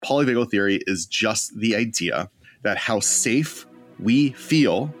polyvagal theory is just the idea that how safe we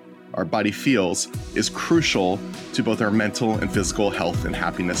feel, our body feels, is crucial to both our mental and physical health and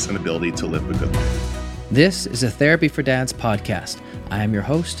happiness and ability to live a good life. This is a Therapy for Dads podcast. I am your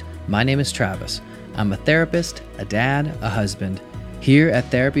host. My name is Travis. I'm a therapist, a dad, a husband. Here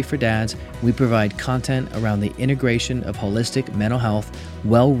at Therapy for Dads, we provide content around the integration of holistic mental health,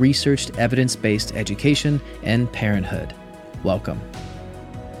 well-researched, evidence-based education, and parenthood. Welcome.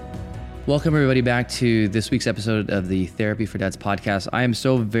 Welcome, everybody, back to this week's episode of the Therapy for Dads podcast. I am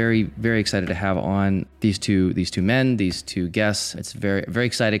so very, very excited to have on these two men, these two guests. It's very, very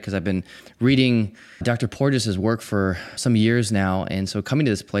excited because I've been reading Dr. Porges' work for some years now. And so coming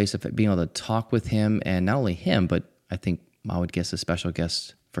to this place of being able to talk with him, and not only him, but I think I would guess a special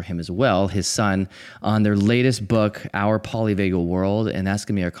guest for him as well, his son, on their latest book, Our Polyvagal World, and that's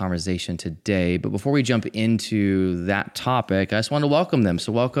going to be our conversation today. But before we jump into that topic, I just want to welcome them.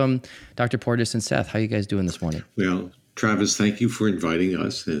 So welcome, Dr. Porges and Seth. How are you guys doing this morning? Well, Travis, thank you for inviting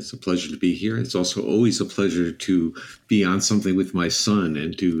us. It's a pleasure to be here. It's also always a pleasure to be on something with my son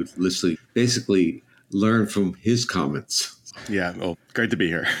and to basically learn from his comments. Yeah, well, great to be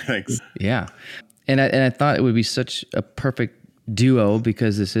here. Thanks. Yeah. And I thought it would be such a perfect duo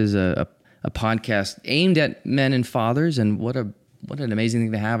because this is a podcast aimed at men and fathers, and what an amazing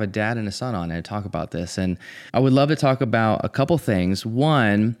thing to have a dad and a son on and talk about this. And I would love to talk about a couple things.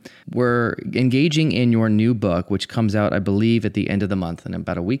 One, we're engaging in your new book, which comes out, I believe, at the end of the month in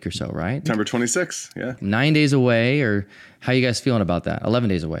about a week or so, right? September 26th, yeah. 9 days away, or how you guys feeling about that? 11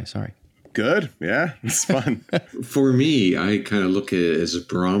 days away, sorry. Good. Yeah, it's fun. For me, I kind of look at it as a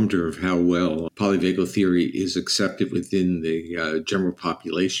barometer of how well polyvagal theory is accepted within the general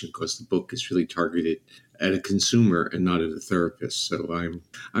population, because the book is really targeted at a consumer and not at a therapist. So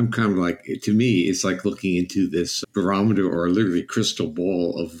I'm kind of like, to me, it's like looking into this barometer or literally crystal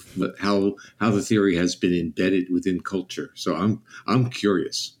ball of how the theory has been embedded within culture. So I'm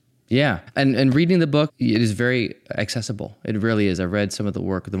curious. Yeah. And reading the book, it is very accessible. It really is. I read some of the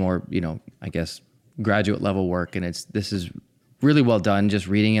work, the more, I guess, graduate level work, and this is really well done. Just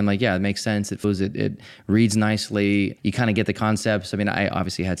reading and it makes sense. It reads nicely. You kind of get the concepts. I mean, I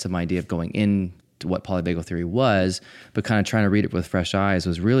obviously had some idea of going into what polyvagal theory was, but kind of trying to read it with fresh eyes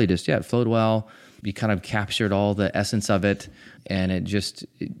was really just, it flowed well. You kind of captured all the essence of it, and it just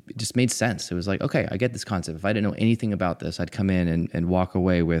made sense. It was like, okay, I get this concept. If I didn't know anything about this, I'd come in and walk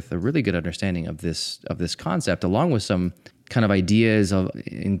away with a really good understanding of this concept, along with some kind of ideas of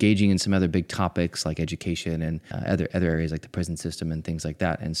engaging in some other big topics like education and other areas like the prison system and things like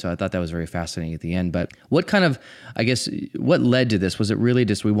that. And so I thought that was very fascinating at the end. But what led to this? Was it really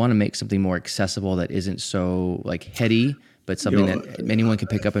just we want to make something more accessible that isn't so heady, but something that anyone can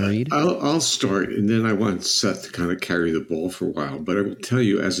pick up and read? I'll start, and then I want Seth to kind of carry the ball for a while. But I will tell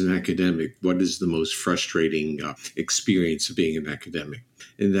you, as an academic, what is the most frustrating experience of being an academic?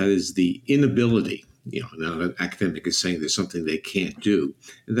 And that is the inability, now an academic is saying there's something they can't do,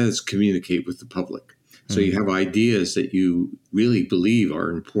 and that is communicate with the public. So you have ideas that you really believe are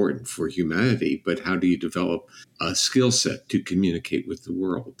important for humanity, but how do you develop a skill set to communicate with the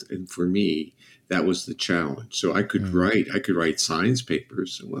world? And for me, that was the challenge. So I could write science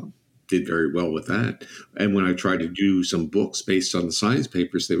papers, did very well with that. And when I tried to do some books based on the science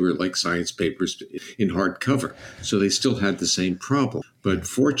papers, they were like science papers in hardcover. So they still had the same problem. But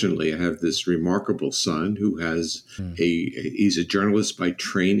fortunately, I have this remarkable son who he's a journalist by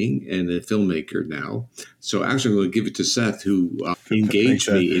training and a filmmaker now. So actually, I'm going to give it to Seth, who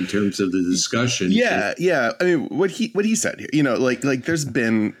engaged me in terms of the discussion. Yeah. I mean, what he said here, there's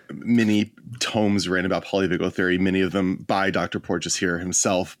been many tomes written about polyvagal theory, many of them by Dr. Porges here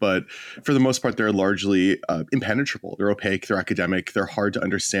himself, but for the most part, they're largely impenetrable. They're opaque, they're academic, they're hard to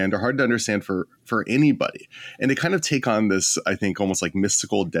understand. They're hard to understand for anybody. And they kind of take on this, I think, almost like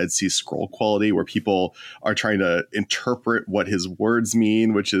mystical Dead Sea Scroll quality where people are trying to interpret what his words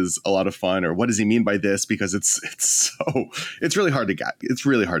mean, which is a lot of fun, or what does he mean by this? Because it's really hard to get. It's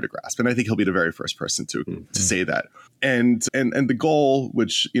really hard to grasp. And I think he'll be the very first person to say that. And the goal,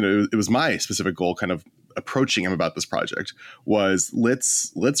 which, it was my specific goal, kind of approaching him about this project, was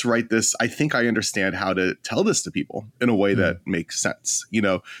let's write this. I think I understand how to tell this to people in a way that makes sense,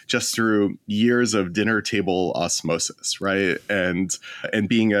 just through years of dinner table osmosis, right? And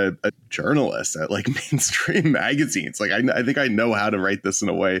being a journalist at mainstream magazines. I think I know how to write this in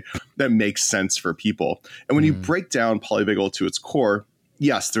a way that makes sense for people. And when you break down polyvagal to its core,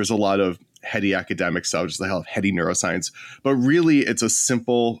 yes, there's a lot of heady academic stuff, just the hell of heady neuroscience, but really it's a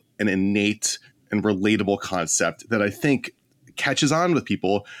simple and innate and relatable concept that I think catches on with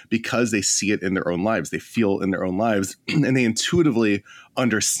people because they see it in their own lives. They feel in their own lives and they intuitively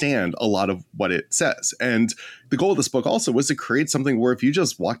understand a lot of what it says. And the goal of this book also was to create something where if you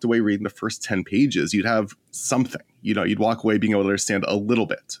just walked away reading the first 10 pages, you'd have something, you'd walk away being able to understand a little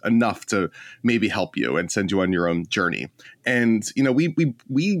bit, enough to maybe help you and send you on your own journey. And,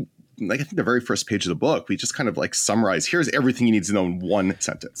 we like, I think the very first page of the book, we just kind of like summarize, here's everything you need to know in one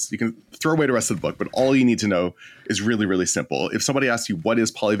sentence. You can throw away the rest of the book, but all you need to know is really, really simple. If somebody asks you, what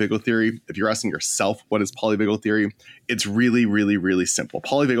is polyvagal theory? If you're asking yourself, what is polyvagal theory? It's really, really, really simple.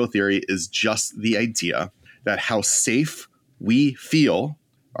 Polyvagal theory is just the idea that how safe we feel,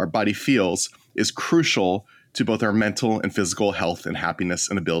 our body feels, is crucial to both our mental and physical health and happiness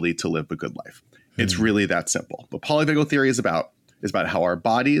and ability to live a good life. It's really that simple. What polyvagal theory is about how our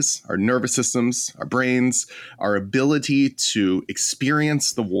bodies, our nervous systems, our brains, our ability to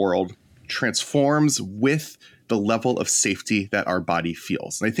experience the world transforms with the level of safety that our body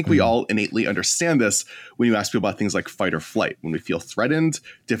feels. And I think we all innately understand this when you ask people about things like fight or flight. When we feel threatened,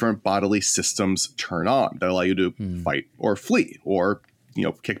 different bodily systems turn on that allow you to fight or flee or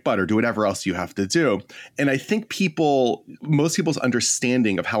kick butt or do whatever else you have to do. And I think most people's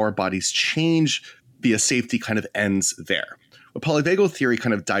understanding of how our bodies change via safety kind of ends there. What polyvagal theory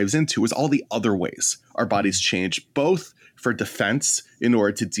kind of dives into is all the other ways our bodies change, both for defense in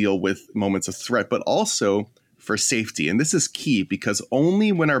order to deal with moments of threat, but also for safety. And this is key because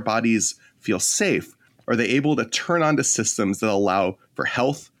only when our bodies feel safe are they able to turn on to systems that allow for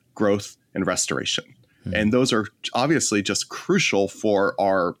health, growth, and restoration. And those are obviously just crucial for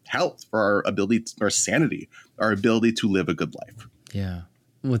our health, for our ability, our sanity, our ability to live a good life. Yeah.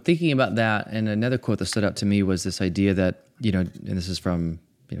 Well, thinking about that, and another quote that stood out to me was this idea that, and this is from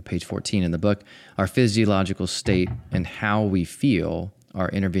page 14 in the book, our physiological state and how we feel are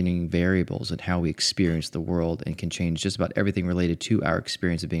intervening variables in how we experience the world and can change just about everything related to our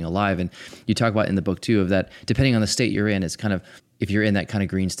experience of being alive. And you talk about in the book too of that, depending on the state you're in, it's kind of, if you're in that kind of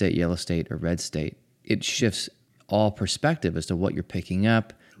green state, yellow state, or red state, it shifts all perspective as to what you're picking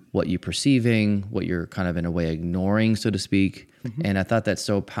up, what you're perceiving, what you're kind of in a way ignoring, so to speak. And I thought that's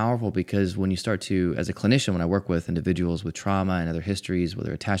so powerful because when you start to, as a clinician, when I work with individuals with trauma and other histories,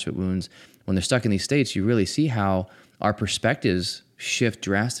 whether attachment wounds, when they're stuck in these states, you really see how our perspectives shift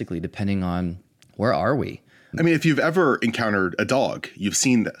drastically depending on where are we. I mean, if you've ever encountered a dog, you've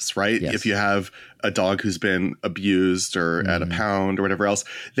seen this, right? Yes. If you have a dog who's been abused or at a pound or whatever else,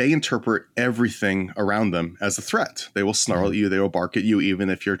 they interpret everything around them as a threat. They will snarl at you. They will bark at you, even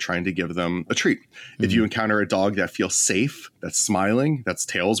if you're trying to give them a treat. If you encounter a dog that feels safe, that's smiling, that's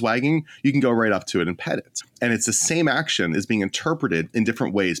tails wagging, you can go right up to it and pet it. And it's the same action is being interpreted in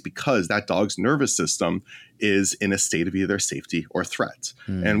different ways because that dog's nervous system is in a state of either safety or threat.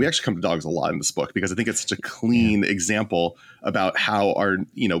 And we actually come to dogs a lot in this book because I think it's such a clean example about how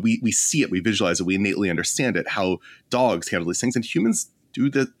we see it, we visualize it, we innately understand it, how dogs handle these things, and humans do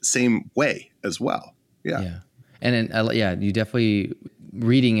the same way as well. Yeah. And then, you definitely,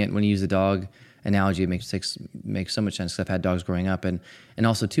 reading it when you use the dog analogy, it makes so much sense because I've had dogs growing up. And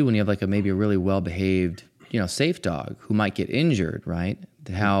also, too, when you have like maybe a really well-behaved, safe dog who might get injured, right?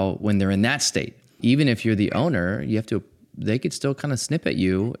 How when they're in that state, even if you're the owner, they could still kind of snip at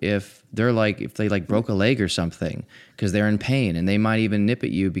you if they broke a leg or something because they're in pain, and they might even nip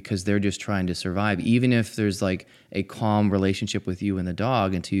at you because they're just trying to survive. Even if there's like a calm relationship with you and the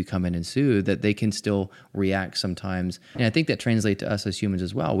dog until you come in and soothe, that they can still react sometimes. And I think that translates to us as humans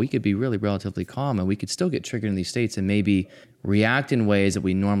as well. We could be really relatively calm and we could still get triggered in these states and maybe react in ways that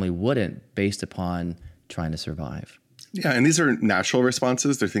we normally wouldn't based upon trying to survive. Yeah, and these are natural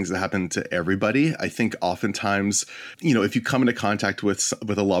responses. They're things that happen to everybody. I think oftentimes, if you come into contact with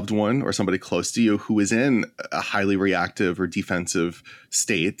a loved one or somebody close to you who is in a highly reactive or defensive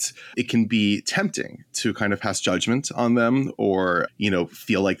state, it can be tempting to kind of pass judgment on them or,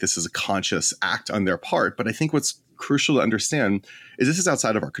 feel like this is a conscious act on their part. But I think what's crucial to understand is this is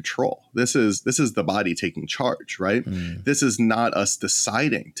outside of our control. This is the body taking charge, right? This is not us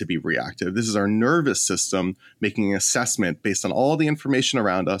deciding to be reactive. This is our nervous system making an assessment based on all the information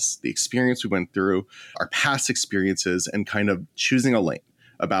around us, the experience we went through, our past experiences, and kind of choosing a lane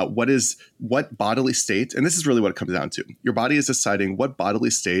about what bodily state, and this is really what it comes down to. Your body is deciding what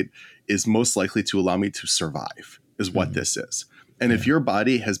bodily state is most likely to allow me to survive, is what this is. And if your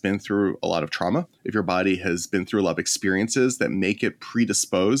body has been through a lot of trauma, if your body has been through a lot of experiences that make it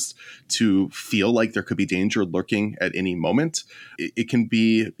predisposed to feel like there could be danger lurking at any moment, it can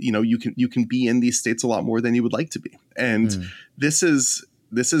be, you can be in these states a lot more than you would like to be. And this is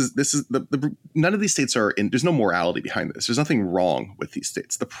this is the none of these states are in, there's no morality behind this. There's nothing wrong with these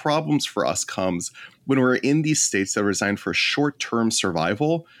states. The problems for us comes when we're in these states that are designed for short-term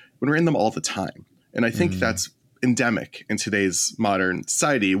survival, when we're in them all the time. And I think that's endemic in today's modern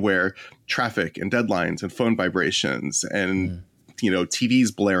society, where traffic and deadlines and phone vibrations and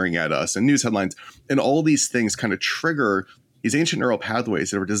TVs blaring at us and news headlines and all these things kind of trigger these ancient neural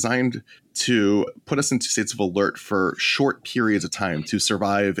pathways that were designed to put us into states of alert for short periods of time, to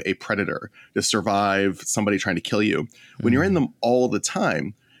survive a predator, to survive somebody trying to kill you. When you're in them all the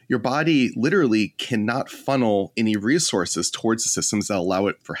time, your body literally cannot funnel any resources towards the systems that allow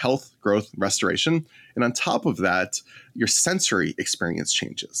it for health, growth, restoration. And on top of that, your sensory experience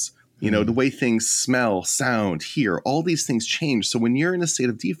changes. The way things smell, sound, hear, all these things change. So when you're in a state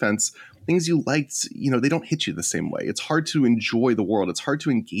of defense, things you liked, they don't hit you the same way. It's hard to enjoy the world. It's hard to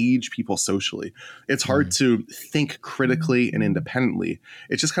engage people socially. It's hard to think critically and independently.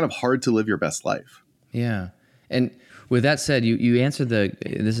 It's just kind of hard to live your best life. Yeah. And with that said, you answered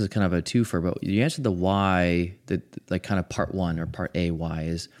this is kind of a twofer, but you answered the why, like kind of part one or part A why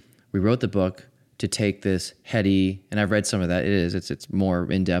is we wrote the book to take this heady, and I've read some of that. It's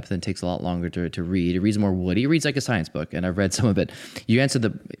more in depth and takes a lot longer to read. It reads more woody. It reads like a science book, and I've read some of it. You answered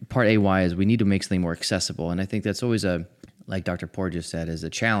the part A why is we need to make something more accessible, and I think that's always like Dr. Porges said, is a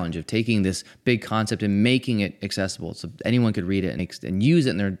challenge of taking this big concept and making it accessible so anyone could read it and use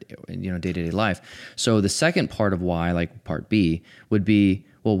it in their day-to-day life. So the second part of why, like part B, would be,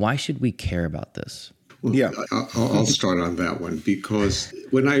 well, why should we care about this? Well, yeah, I'll start on that one, because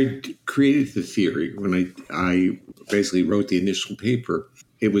when I created the theory, when I basically wrote the initial paper,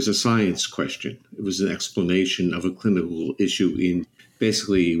 it was a science question. It was an explanation of a clinical issue in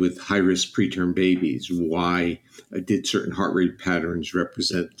basically with high-risk preterm babies. Why did certain heart rate patterns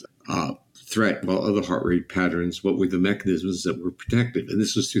represent threat, while other heart rate patterns, what were the mechanisms that were protected? And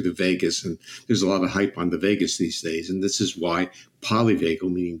this was through the vagus, and there's a lot of hype on the vagus these days, and this is why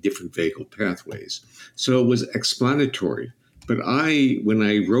polyvagal, meaning different vagal pathways. So it was explanatory. But when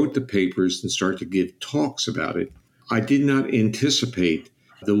I wrote the papers and started to give talks about it, I did not anticipate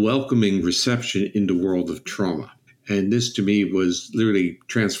the welcoming reception in the world of trauma. And this, to me, was literally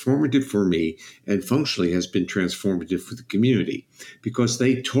transformative for me, and functionally has been transformative for the community, because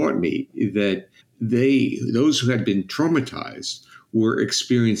they taught me that those who had been traumatized were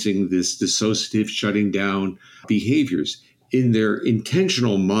experiencing this dissociative shutting down behaviors. In their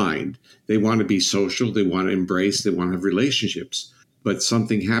intentional mind, they want to be social, they want to embrace, they want to have relationships. But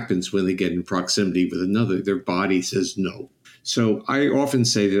something happens when they get in proximity with another. Their body says no. So I often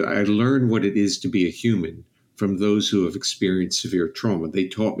say that I learned what it is to be a human from those who have experienced severe trauma. They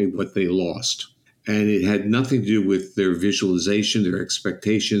taught me what they lost. And it had nothing to do with their visualization, their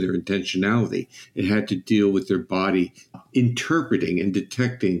expectation, their intentionality. It had to deal with their body interpreting and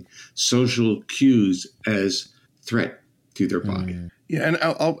detecting social cues as threat to their body. Yeah, and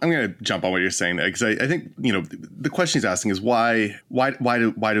I'm going to jump on what you're saying there, because I think the question he's asking is why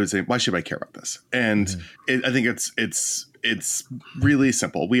should I care about this? And I think it's really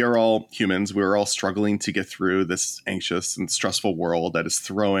simple. We are all humans. We are all struggling to get through this anxious and stressful world that is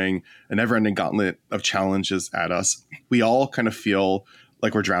throwing a never-ending gauntlet of challenges at us. We all kind of feel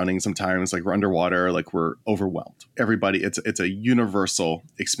like we're drowning sometimes, like we're underwater, like we're overwhelmed. Everybody, it's a universal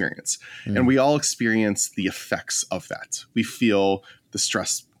experience. And we all experience the effects of that. We feel the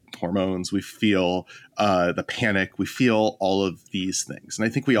stress hormones, we feel the panic, we feel all of these things. And I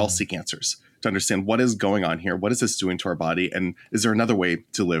think we all seek answers to understand what is going on here. What is this doing to our body? And is there another way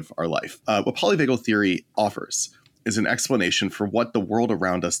to live our life? What polyvagal theory offers is an explanation for what the world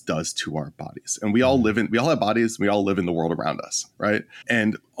around us does to our bodies. And we all have bodies, we all live in the world around us, right?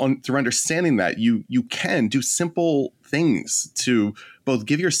 And through understanding that, you can do simple things to both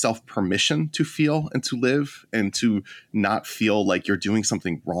give yourself permission to feel and to live, and to not feel like you're doing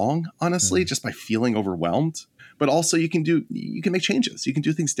something wrong, honestly, just by feeling overwhelmed. But also you can make changes. You can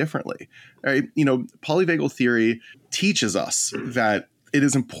do things differently, right? Polyvagal theory teaches us that it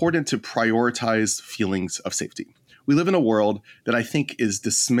is important to prioritize feelings of safety. We live in a world that I think is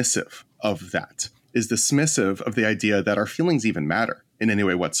dismissive of that, is dismissive of the idea that our feelings even matter in any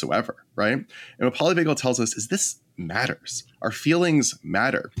way whatsoever, right? And what Polyvagal tells us is this matters. Our feelings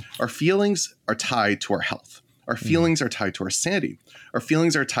matter. Our feelings are tied to our health. Our feelings are tied to our sanity. Our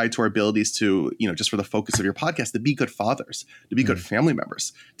feelings are tied to our abilities to, just for the focus of your podcast, to be good fathers, to be good family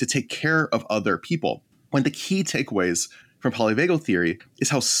members, to take care of other people. One of the key takeaways from polyvagal theory is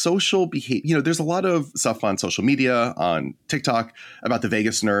how social behavior, there's a lot of stuff on social media, on TikTok, about the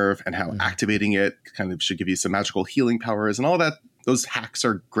vagus nerve and how activating it kind of should give you some magical healing powers and all that Those hacks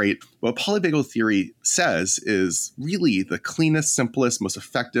are great. What polyvagal theory says is really the cleanest, simplest, most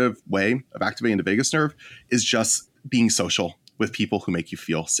effective way of activating the vagus nerve is just being social with people who make you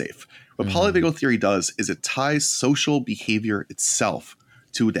feel safe. What polyvagal theory does is it ties social behavior itself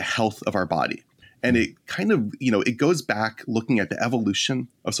to the health of our body. And it kind of, it goes back looking at the evolution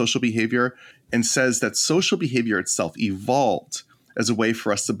of social behavior and says that social behavior itself evolved as a way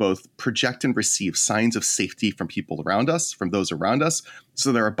for us to both project and receive signs of safety from people around us, from those around us,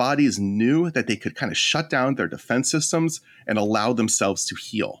 so that our bodies knew that they could kind of shut down their defense systems and allow themselves to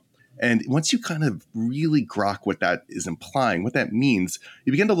heal. And once you kind of really grok what that is implying, what that means,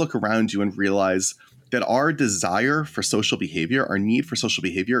 you begin to look around you and realize that our desire for social behavior, our need for social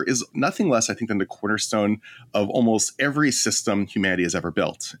behavior is nothing less, I think, than the cornerstone of almost every system humanity has ever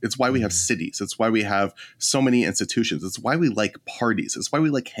built. It's why we have cities. It's why we have so many institutions. It's why we like parties. It's why we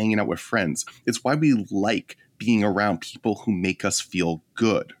like hanging out with friends. It's why we like being around people who make us feel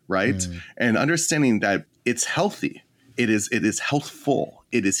good, right? And understanding that it's healthy. It is healthful.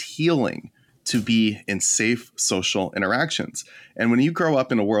 It is healing to be in safe social interactions. And when you grow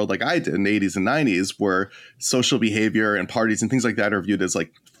up in a world like I did in the 80s and 90s, where social behavior and parties and things like that are viewed as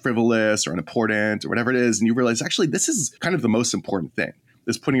like frivolous or unimportant or whatever it is, and you realize actually this is kind of the most important thing,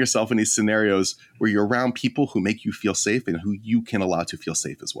 is putting yourself in these scenarios where you're around people who make you feel safe and who you can allow to feel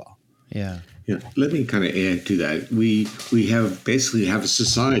safe as well. Yeah. Let me kind of add to that. We have a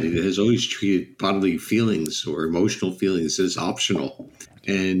society that has always treated bodily feelings or emotional feelings as optional.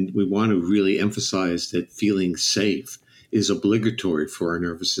 And we want to really emphasize that feeling safe is obligatory for our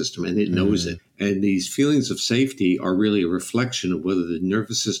nervous system, and it knows it. And these feelings of safety are really a reflection of whether the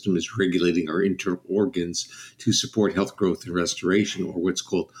nervous system is regulating our internal organs to support health, growth, and restoration, or what's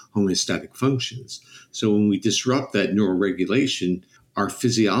called homeostatic functions. So when we disrupt that neuroregulation, our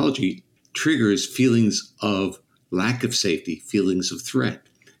physiology triggers feelings of lack of safety, feelings of threat.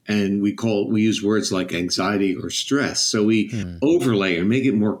 And we use words like anxiety or stress. So we overlay and make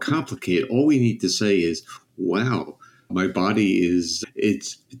it more complicated. All we need to say is, wow, my body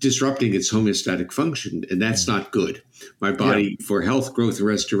it's disrupting its homeostatic function, and that's not good. My body, for health, growth, and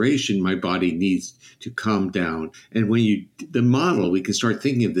restoration, my body needs to calm down. And the model, we can start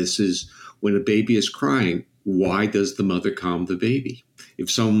thinking of this is when a baby is crying, why does the mother calm the baby? If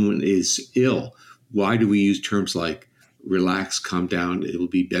someone is ill, why do we use terms like relax, calm down, it will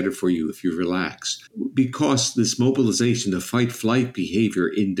be better for you if you relax? Because this mobilization, the fight-flight behavior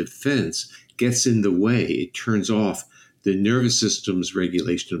in defense gets in the way. It turns off the nervous system's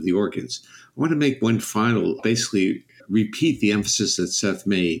regulation of the organs. I want to make one final, basically repeat the emphasis that Seth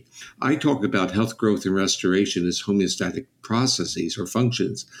made. I talk about health, growth, and restoration as homeostatic processes or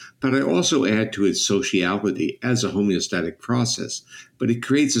functions, but I also add to its sociality as a homeostatic process. But it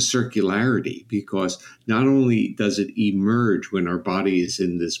creates a circularity because not only does it emerge when our body is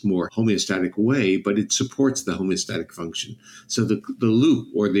in this more homeostatic way, but it supports the homeostatic function. So the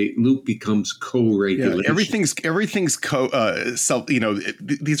loop becomes co-regulation. Yeah, everything's self.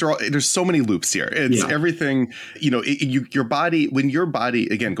 These are all. There's so many loops here. It's everything. Your body. When your body,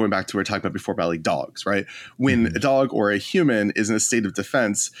 again, going back to what we were talking about before about like dogs, right? When a dog or a human is in a state of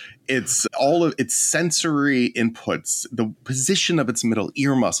defense, it's all of its sensory inputs, the position of its middle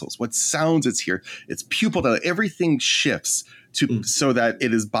ear muscles, what sounds it's here, its pupil, everything shifts so that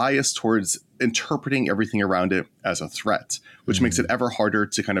it is biased towards interpreting everything around it as a threat, which makes it ever harder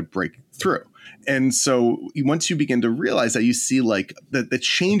to kind of break through. And so once you begin to realize that, you see like the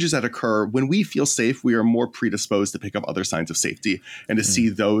changes that occur when we feel safe, we are more predisposed to pick up other signs of safety and to see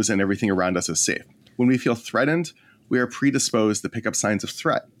those and everything around us as safe. When we feel threatened, we are predisposed to pick up signs of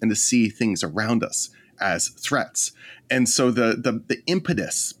threat and to see things around us as threats. And so the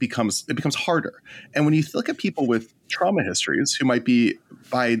impetus becomes harder. And when you look at people with trauma histories who might be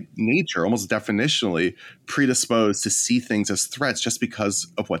by nature, almost definitionally predisposed to see things as threats just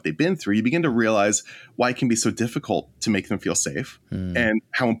because of what they've been through, you begin to realize why it can be so difficult to make them feel safe and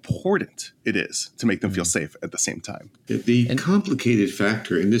how important it is to make them feel safe at the same time. The complicated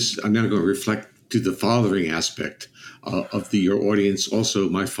factor, and this I'm now going to reflect to the fathering aspect of your audience, also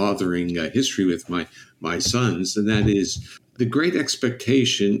my fathering history with my sons, and that is the great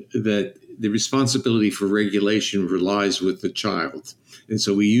expectation that the responsibility for regulation relies with the child. And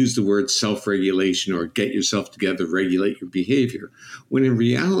so we use the word self-regulation or get yourself together, regulate your behavior, when in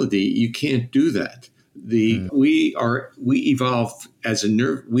reality, you can't do that. We evolved as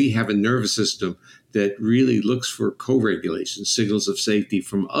we have a nervous system that really looks for co-regulation, signals of safety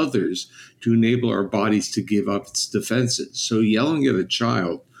from others to enable our bodies to give up its defenses. So yelling at a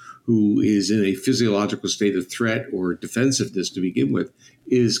child who is in a physiological state of threat or defensiveness to begin with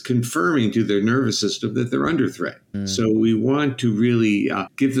is confirming to their nervous system that they're under threat. So we want to really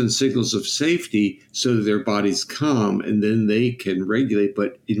give them signals of safety so that their body's calm and then they can regulate.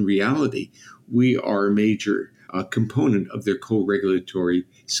 But in reality, we are a major component of their co-regulatory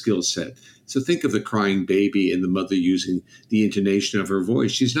skill set. So think of the crying baby and the mother using the intonation of her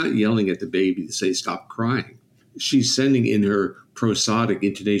voice. She's not yelling at the baby to say, stop crying. She's sending in her prosodic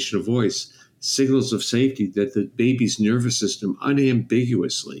intonation of voice signals of safety that the baby's nervous system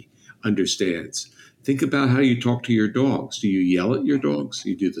unambiguously understands. Think about how you talk to your dogs. Do you yell at your dogs?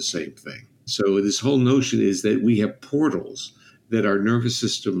 You do the same thing. So this whole notion is that we have portals that our nervous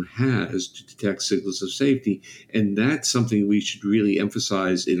system has to detect signals of safety. And that's something we should really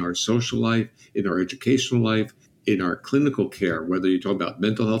emphasize in our social life, in our educational life, in our clinical care, whether you're talking about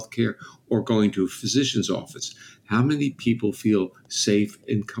mental health care or going to a physician's office. How many people feel safe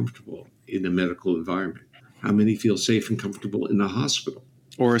and comfortable in a medical environment? How many feel safe and comfortable in a hospital?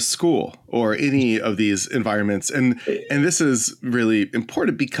 Or a school or any of these environments. And this is really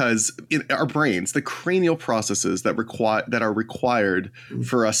important because in our brains, the cranial processes that are required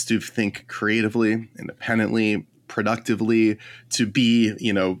for us to think creatively, independently, productively, to be,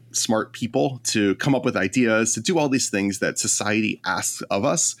 smart people, to come up with ideas, to do all these things that society asks of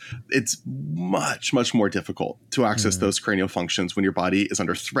us, it's much, much more difficult to access those cranial functions when your body is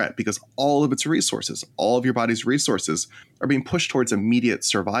under threat because all of its resources, all of your body's resources are being pushed towards immediate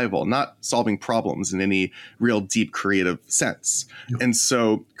survival, not solving problems in any real deep creative sense. And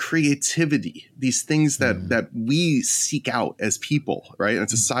so creativity, these things that we seek out as people, right? And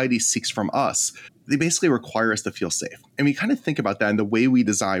society seeks from us, they basically require us to feel safe. And we kind of think about that in the way we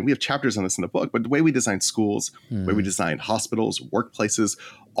design, we have chapters on this in the book, but the way we design schools, the way we design hospitals, workplaces,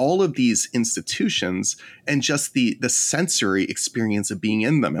 all of these institutions, and just the sensory experience of being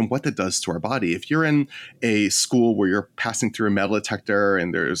in them and what that does to our body. If you're in a school where you're passing through a metal detector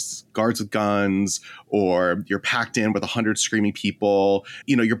and there's guards with guns, or you're packed in with 100 screaming people,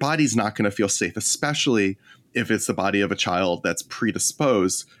 your body's not going to feel safe, especially if it's the body of a child that's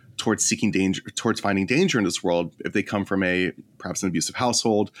predisposed towards seeking danger, towards finding danger in this world, if they come from perhaps an abusive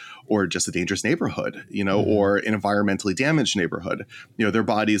household or just a dangerous neighborhood, or an environmentally damaged neighborhood. Their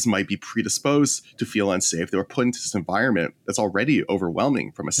bodies might be predisposed to feel unsafe. They were put into this environment that's already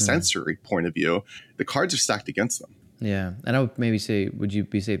overwhelming from a sensory point of view. The cards are stacked against them. Yeah. And I would maybe say, would you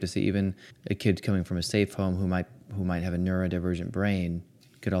be safe to say even a kid coming from a safe home who might have a neurodivergent brain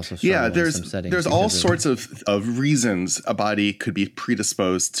could also struggle in some settings? There's all sorts of reasons a body could be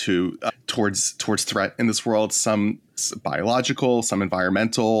predisposed to towards threat in this world. Some biological, some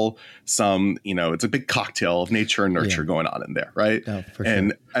environmental, some, it's a big cocktail of nature and nurture going on in there, right? Oh, for sure.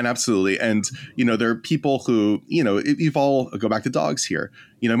 And absolutely. And, there are people who, you've all, go back to dogs here,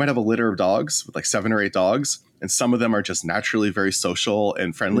 you might have a litter of dogs with like 7 or 8 dogs. And some of them are just naturally very social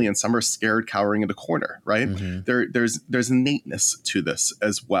and friendly, and some are scared, cowering in the corner, right? There's innateness to this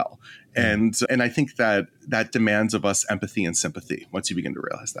as well. And I think that demands of us empathy and sympathy once you begin to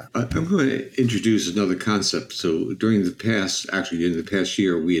realize that. I'm going to introduce another concept. So during the past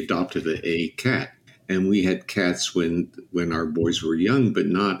year, we adopted a cat. And we had cats when our boys were young, but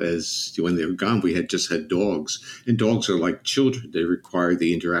not as when they were gone. We had just had dogs. And dogs are like children. They require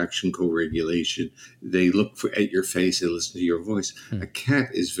the interaction, co-regulation. They look at your face. They listen to your voice. A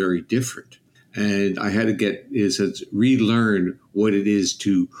cat is very different. And I had to relearn what it is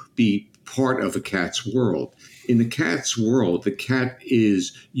to be part of a cat's world. In the cat's world, the cat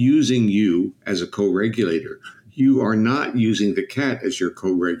is using you as a co-regulator. You are not using the cat as your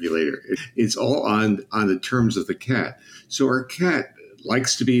co-regulator. It's all on the terms of the cat. So our cat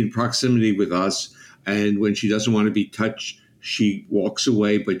likes to be in proximity with us. And when she doesn't want to be touched, she walks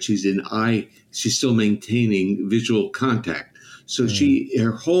away, but she's still maintaining visual contact. So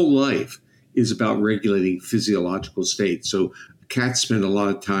her whole life is about regulating physiological states. So cats spend a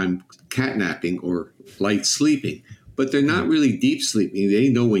lot of time catnapping or light sleeping, but they're not really deep sleeping. They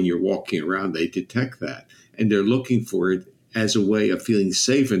know when you're walking around, they detect that. And they're looking for it as a way of feeling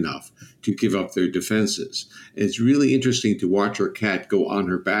safe enough to give up their defenses. And it's really interesting to watch our cat go on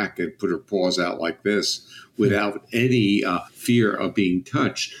her back and put her paws out like this without any fear of being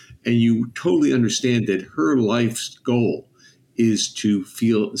touched. And you totally understand that her life's goal is to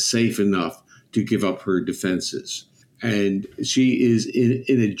feel safe enough to give up her defenses. And she is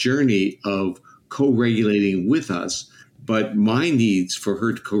in a journey of co-regulating with us, but my needs for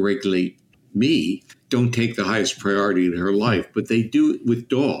her to co-regulate me don't take the highest priority in her life, but they do it with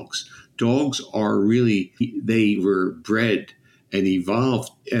dogs. Dogs are really, they were bred and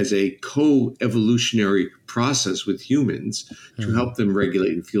evolved as a co-evolutionary process with humans to help them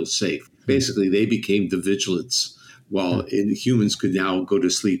regulate and feel safe. Basically, they became the vigilance, while humans could now go to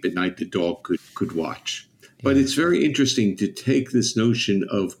sleep at night, the dog could watch. But it's very interesting to take this notion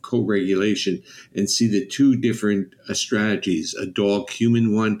of co-regulation and see the two different strategies, a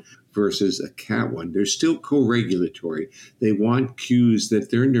dog-human one versus a cat one. They're still co-regulatory. They want cues that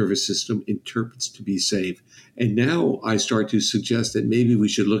their nervous system interprets to be safe. And now I start to suggest that maybe we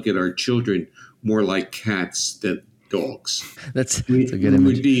should look at our children more like cats than dogs. That's a good image.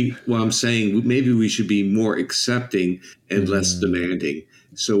 Would be, well, I'm saying maybe we should be more accepting and less demanding.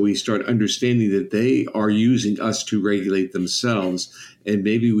 So we start understanding that they are using us to regulate themselves, and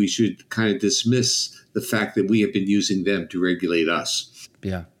maybe we should kind of dismiss the fact that we have been using them to regulate us.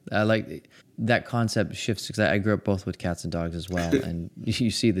 Yeah, I like that concept shifts because I grew up both with cats and dogs as well, and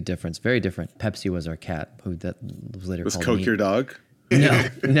you see the difference. Very different. Pepsi was our cat, who that was later called Coke me. your dog?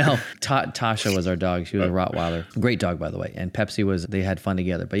 No. Tasha was our dog. She was a Rottweiler. Great dog, by the way. And Pepsi was, they had fun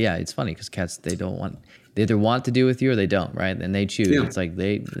together. But yeah, it's funny because cats, they either want to do with you or they don't, right? And they choose. Yeah. It's like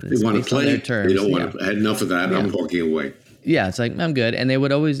they want to play. Their terms. They don't want to. I had enough of that. Yeah. I'm walking away. Yeah, it's like, I'm good. And they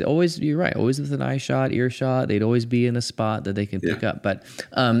would always, you're right, always with an eye shot, ear shot. They'd always be in a spot that they can pick up. But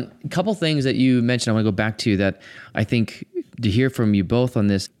a couple things that you mentioned, I want to go back to that I think to hear from you both on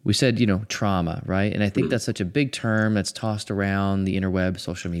this. We said, trauma, right? And I think that's such a big term that's tossed around the interweb,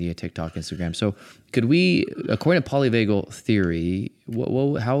 social media, TikTok, Instagram. So could we, according to polyvagal theory,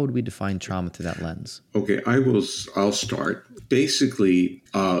 how would we define trauma through that lens? Okay, I'll start. Basically,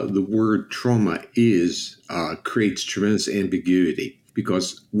 the word trauma creates tremendous ambiguity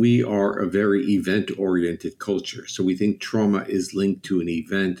because we are a very event-oriented culture. So we think trauma is linked to an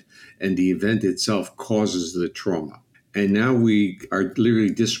event, and the event itself causes the trauma. And now we are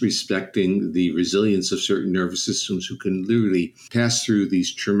literally disrespecting the resilience of certain nervous systems who can literally pass through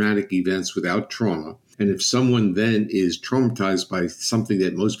these traumatic events without trauma. And if someone then is traumatized by something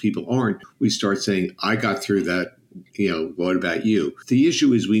that most people aren't, we start saying, I got through that. What about you? The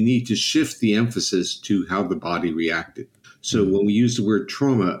issue is we need to shift the emphasis to how the body reacted. So when we use the word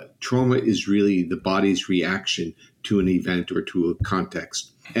trauma is really the body's reaction to an event or to a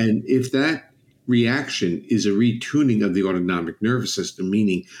context. And if that reaction is a retuning of the autonomic nervous system,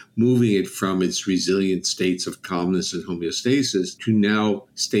 meaning moving it from its resilient states of calmness and homeostasis to now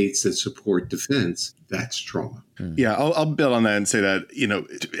states that support defense, that's trauma. Yeah, I'll build on that and say that,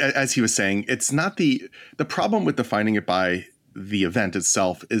 as he was saying, it's not the problem with defining it by the event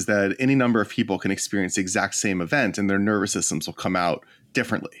itself is that any number of people can experience the exact same event and their nervous systems will come out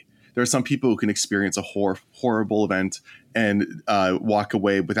differently. There are some people who can experience a horrible event and walk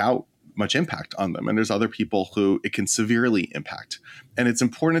away without much impact on them. And there's other people who it can severely impact. And it's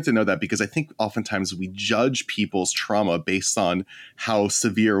important to know that because I think oftentimes we judge people's trauma based on how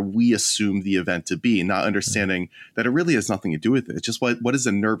severe we assume the event to be, not understanding that it really has nothing to do with it. It's just what does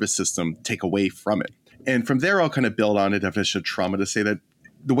the nervous system take away from it? And from there, I'll kind of build on a definition of trauma to say that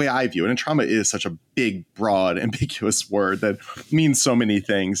the way I view it, and trauma is such a big, broad, ambiguous word that means so many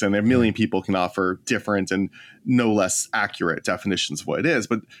things, and a million people can offer different and no less accurate definitions of what it is.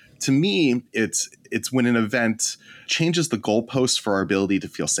 But to me, it's when an event changes the goalpost for our ability to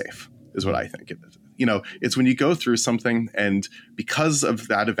feel safe, is what I think it is. It's when you go through something, and because of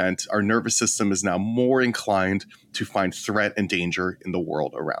that event, our nervous system is now more inclined to find threat and danger in the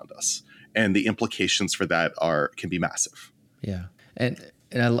world around us, and the implications for that can be massive. Yeah, and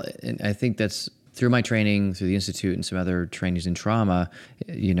I think that's through my training, through the Institute and some other trainings in trauma,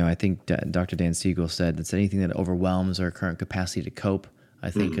 I think Dr. Dan Siegel said that's anything that overwhelms our current capacity to cope. I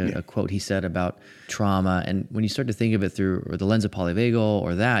think a quote he said about trauma, and when you start to think of it through the lens of polyvagal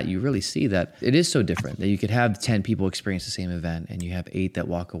or that, you really see that it is so different, that you could have 10 people experience the same event and you have 8 that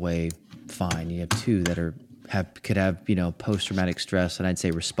walk away fine. You have 2 that could have post-traumatic stress, and I'd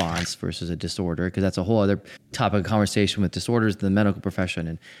say response versus a disorder, because that's a whole other topic of conversation with disorders in the medical profession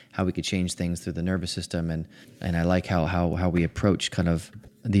and how we could change things through the nervous system. And I like how we approach kind of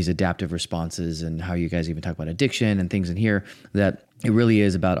these adaptive responses, and how you guys even talk about addiction and things in here, that it really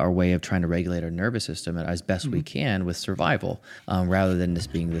is about our way of trying to regulate our nervous system as best we can with survival, rather than this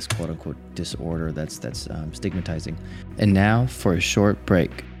being this quote unquote disorder that's stigmatizing. And now for a short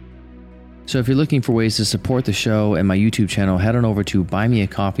break. So if you're looking for ways to support the show and my YouTube channel, head on over to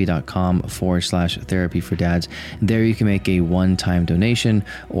buymeacoffee.com/therapy for dads. There you can make a one-time donation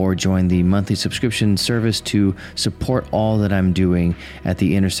or join the monthly subscription service to support all that I'm doing at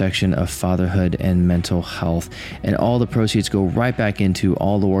the intersection of fatherhood and mental health. And all the proceeds go right back into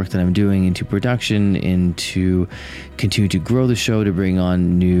all the work that I'm doing, into production, into continue to grow the show, to bring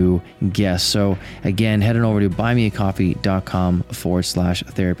on new guests. So again, head on over to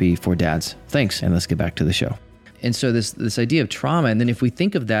buymeacoffee.com/therapy for dads. Thanks, and let's get back to the show. And so this idea of trauma, and then if we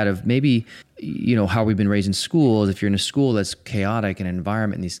think of that of maybe, how we've been raised in schools, if you're in a school that's chaotic, an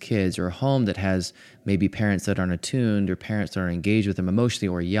environment in these kids, or a home that has maybe parents that aren't attuned or parents that aren't engaged with them emotionally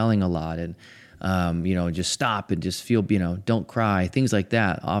or yelling a lot and, just stop and just feel, don't cry, things like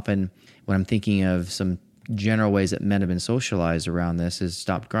that. Often when I'm thinking of some general ways that men have been socialized around this is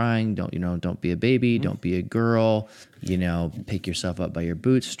stop crying, don't be a baby, don't be a girl, pick yourself up by your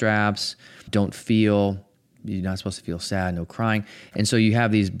bootstraps, don't feel, you're not supposed to feel sad, no crying. And so you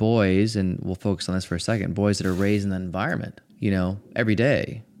have these boys, and we'll focus on this for a second, boys that are raised in that environment, every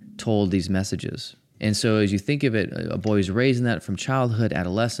day told these messages. And so as you think of it, a boy is raised in that from childhood,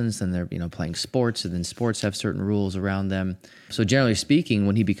 adolescence, and they're, playing sports, and then sports have certain rules around them. So generally speaking,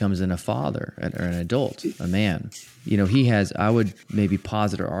 when he becomes a father or an adult, a man, he has, I would maybe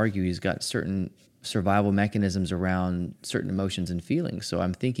posit or argue, he's got certain survival mechanisms around certain emotions and feelings. So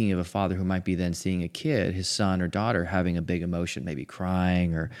I'm thinking of a father who might be then seeing a kid, his son or daughter, having a big emotion, maybe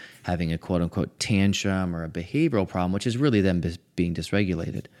crying or having a quote unquote tantrum or a behavioral problem, which is really them being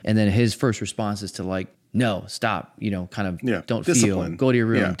dysregulated. And then his first response is to no, stop, don't discipline. Feel, go to your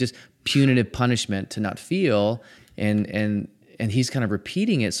room, just punitive punishment to not feel. And he's kind of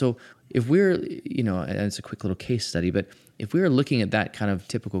repeating it. So if we're, and it's a quick little case study, but if we were looking at that kind of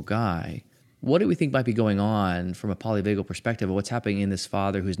typical guy, what do we think might be going on from a polyvagal perspective of what's happening in this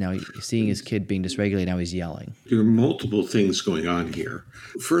father who's now seeing his kid being dysregulated, now he's yelling? There are multiple things going on here.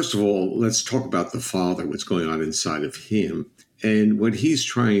 First of all, let's talk about the father, what's going on inside of him. And what he's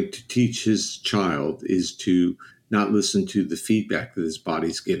trying to teach his child is to not listen to the feedback that his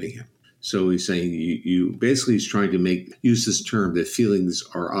body's giving him. So he's saying you basically he's trying to use this term that feelings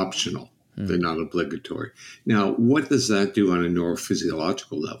are optional. They're not obligatory. Now, what does that do on a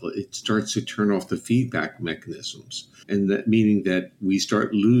neurophysiological level? It starts to turn off the feedback mechanisms, and that meaning that we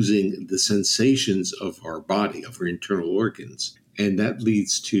start losing the sensations of our body, of our internal organs, and that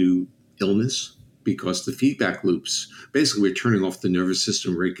leads to illness because the feedback loops, basically we're turning off the nervous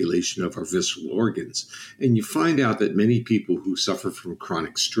system regulation of our visceral organs. And you find out that many people who suffer from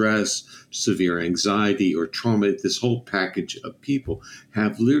chronic stress, severe anxiety, or trauma, this whole package of people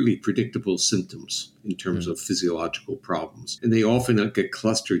have literally predictable symptoms in terms of physiological problems. And they often get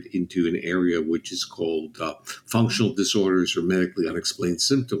clustered into an area which is called functional disorders or medically unexplained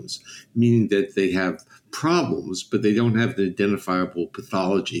symptoms, meaning that they have problems, but they don't have the identifiable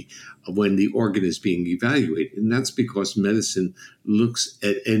pathology when the organ is being evaluated. And that's because medicine looks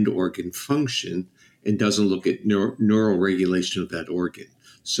at end organ function and doesn't look at neural regulation of that organ.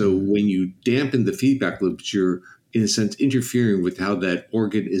 So when you dampen the feedback loops, you're in a sense interfering with how that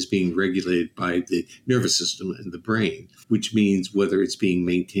organ is being regulated by the nervous system and the brain, which means whether it's being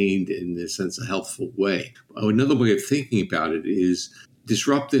maintained in a sense a healthful way. Another way of thinking about it is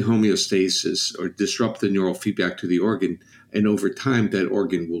disrupt the homeostasis or disrupt the neural feedback to the organ, and over time that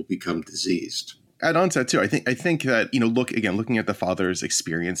organ will become diseased. Add on to that too. I think that, looking at the father's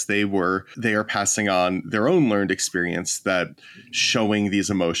experience, they are passing on their own learned experience that showing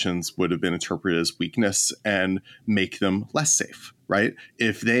these emotions would have been interpreted as weakness and make them less safe. Right?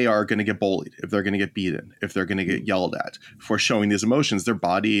 If they are going to get bullied, if they're going to get beaten, if they're going to get yelled at for showing these emotions, their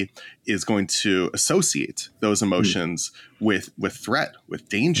body is going to associate those emotions with threat, with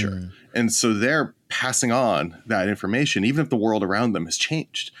danger. And so they're passing on that information, even if the world around them has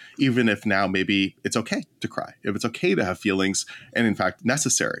changed, even if now maybe it's okay to cry, if it's okay to have feelings, and in fact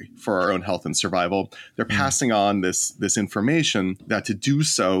necessary for our own health and survival. They're passing on this information that to do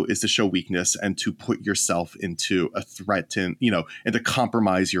so is to show weakness and to put yourself into a threat and to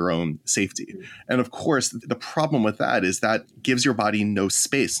compromise your own safety. And of course, the problem with that is that gives your body no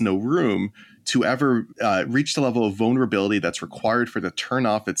space, no room to ever reach the level of vulnerability that's required for it to turn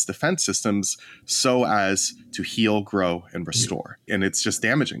off its defense systems so as to heal, grow, and restore. And it's just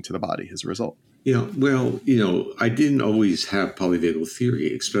damaging to the body as a result. I didn't always have polyvagal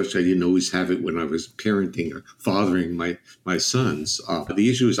theory, especially I didn't always have it when I was parenting or fathering my sons. The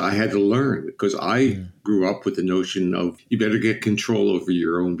issue is I had to learn because I grew up with the notion of you better get control over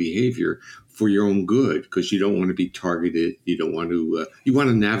your own behavior for your own good, because you don't want to be targeted. You don't want to, you want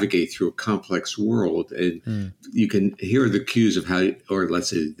to navigate through a complex world, and you can hear the cues of how, or let's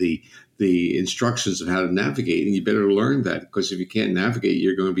say the the instructions of how to navigate. And you better learn that, because if you can't navigate,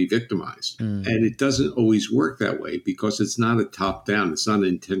 you're going to be victimized. And it doesn't always work that way, because it's not a top down, it's not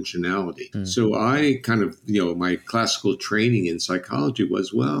intentionality. So I kind of, my classical training in psychology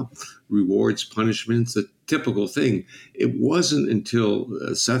was, rewards, punishments, the typical thing. It wasn't until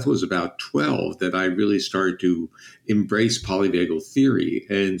Seth was about 12 that I really started to embrace polyvagal theory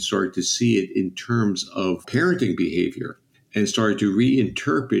and started to see it in terms of parenting behavior, and started to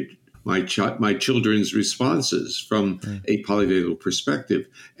reinterpret my children's responses from a polyvagal perspective.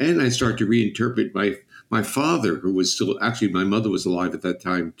 And I started to reinterpret my father, who was still, actually, my mother was alive at that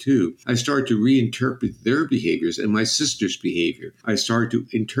time too. I started to reinterpret their behaviors and my sister's behavior. I started to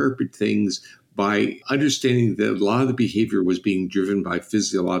interpret things by understanding that a lot of the behavior was being driven by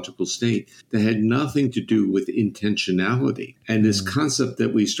physiological state that had nothing to do with intentionality. And this concept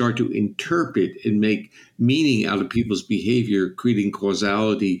that we start to interpret and make meaning out of people's behavior, creating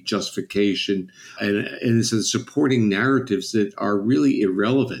causality, justification, and it's supporting narratives that are really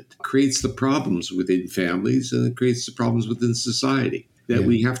irrelevant, creates the problems within families, and it creates the problems within society that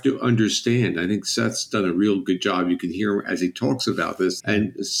we have to understand. I think Seth's done a real good job. You can hear as he talks about this.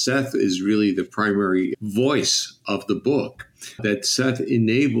 And Seth is really the primary voice of the book, that Seth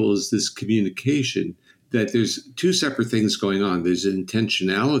enables this communication, that there's two separate things going on. There's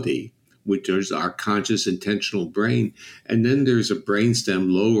intentionality, which is our conscious intentional brain. And then there's a brainstem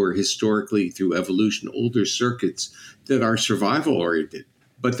lower, historically through evolution, older circuits that are survival oriented,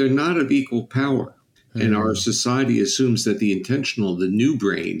 but they're not of equal power. And our society assumes that the intentional, the new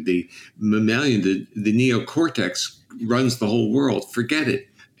brain, the mammalian, the neocortex runs the whole world. Forget it.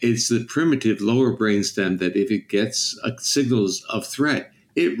 It's the primitive lower brainstem that, if it gets signals of threat,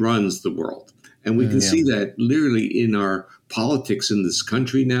 it runs the world. And we can see that literally in our politics in this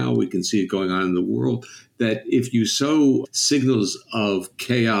country now. We can see it going on in the world, that if you sow signals of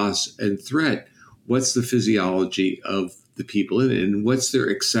chaos and threat, what's the physiology of the people in it, and what's their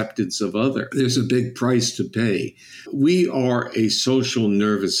acceptance of other? There's a big price to pay. We are a social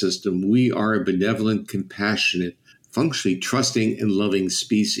nervous system. We are a benevolent, compassionate, functionally trusting and loving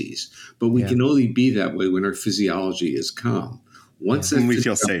species. But we can only be that way when our physiology is calm. Once we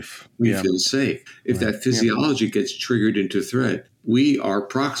feel safe. We feel safe. If that physiology gets triggered into threat, we are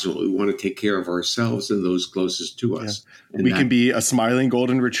proximal. We want to take care of ourselves and those closest to us. And we can be a smiling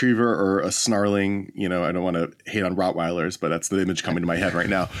golden retriever or a snarling, I don't want to hate on Rottweilers, but that's the image coming to my head right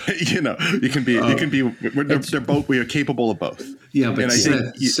now. You can be, they're both, we are capable of both. Yeah, but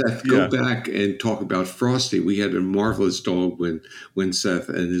Seth, go back and talk about Frosty. We had a marvelous dog when Seth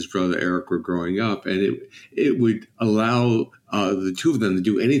and his brother Eric were growing up, and it would allow the two of them to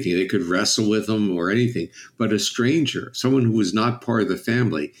do anything. They could wrestle with him or anything. But a stranger, someone who was not part of the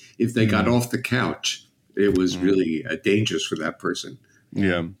family, if they got off the couch, it was really dangerous for that person.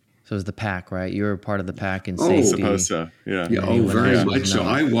 Yeah. So it was the pack, right? You were part of the pack in safety. Suppose so. Yeah. Very much so.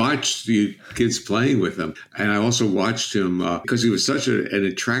 I watched the kids playing with him, and I also watched him because he was such an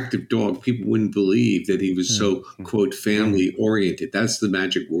attractive dog. People wouldn't believe that he was so, quote, family oriented. That's the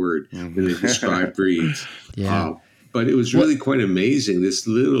magic word when they describe breeds. But it was really quite amazing. This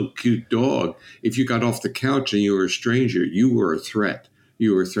little cute dog, if you got off the couch and you were a stranger, you were a threat.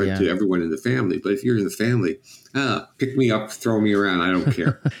 You were a threat to everyone in the family. But if you're in the family, pick me up, throw me around. I don't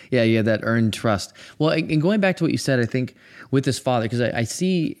care. Yeah, that earned trust. Well, and going back to what you said, I think with this father, because I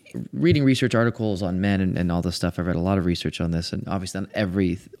see reading research articles on men and all this stuff. I've read a lot of research on this, and obviously not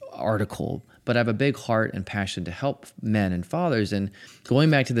every article, but I have a big heart and passion to help men and fathers. And going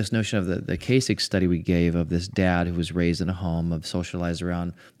back to this notion of the Kasich study we gave of this dad who was raised in a home of socialized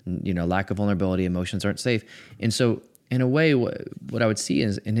around, lack of vulnerability, emotions aren't safe. And so in a way, what I would see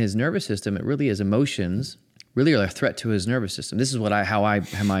is in his nervous system, it really is emotions really are a threat to his nervous system. This is how I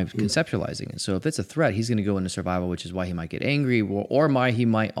conceptualizing it. So if it's a threat, he's going to go into survival, which is why he might get angry, or he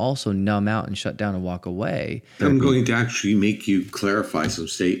might also numb out and shut down and walk away. I'm going to actually make you clarify some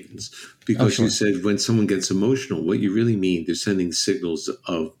statements, because you said when someone gets emotional, what you really mean, they're sending signals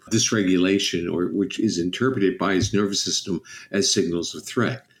of dysregulation, or which is interpreted by his nervous system as signals of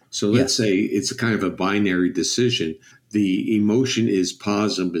threat. So let's say it's a kind of a binary decision. The emotion is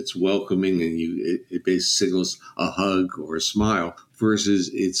positive, it's welcoming, and it basically signals a hug or a smile, versus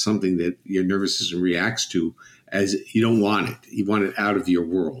it's something that your nervous system reacts to as you don't want it. You want it out of your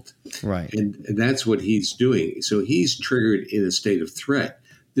world. Right. And that's what he's doing. So he's triggered in a state of threat.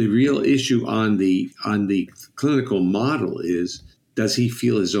 The real issue on the clinical model is, does he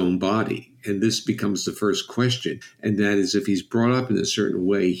feel his own body? And this becomes the first question. And that is, if he's brought up in a certain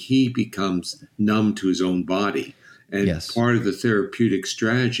way, he becomes numb to his own body. And part of the therapeutic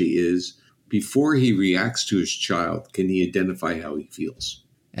strategy is, before he reacts to his child, can he identify how he feels?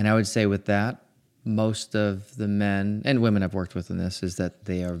 And I would say with that, most of the men and women I've worked with in this is that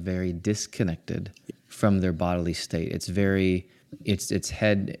they are very disconnected from their bodily state. It's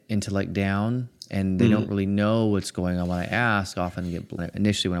head intellect down, and they don't really know what's going on. When I ask, often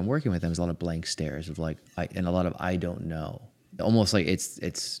initially when I'm working with them, there's a lot of blank stares of and a lot of I don't know. Almost like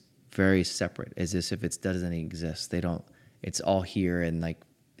it's very separate, as if it doesn't exist. They don't. It's all here and like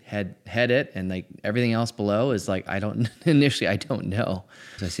head it, and like everything else below is like I don't know.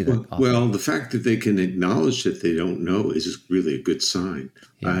 So I see that. Well, the fact that they can acknowledge that they don't know is really a good sign.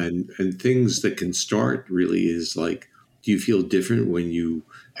 Yeah. And things that can start really is like, do you feel different when you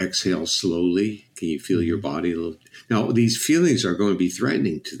exhale slowly? Can you feel your body a little? Now, these feelings are going to be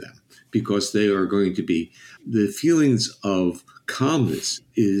threatening to them because they are going to be the feelings of calmness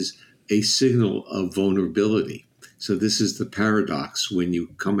is a signal of vulnerability. So this is the paradox when you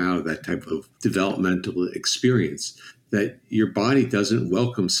come out of that type of developmental experience, that your body doesn't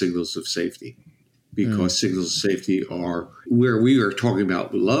welcome signals of safety, because signals of safety are where we are talking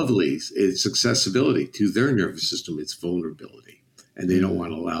about lovely. It's accessibility to their nervous system. It's vulnerability, and they don't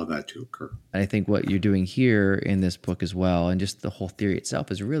want to allow that to occur. I think what you're doing here in this book as well, and just the whole theory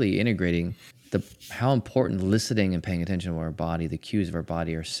itself, is really integrating how important listening and paying attention to our body, the cues of our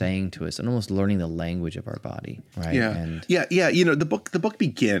body are saying to us, and almost learning the language of our body, right? Yeah. You know, the book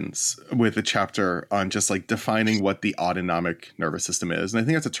begins with a chapter on just like defining what the autonomic nervous system is, and I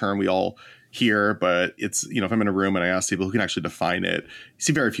think that's a term we all hear, but it's, you know, if I'm in a room and I ask people who can actually define it, you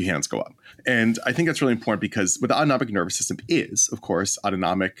see very few hands go up, and I think that's really important because what the autonomic nervous system is, of course,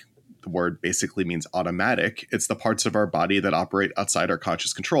 autonomic. The word basically means automatic. It's the parts of our body that operate outside our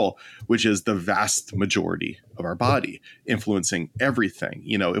conscious control, which is the vast majority of our body, influencing everything.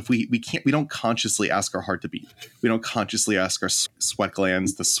 You know, if we don't consciously ask our heart to beat. We don't consciously ask our sweat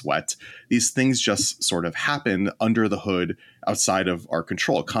glands to sweat. These things just sort of happen under the hood outside of our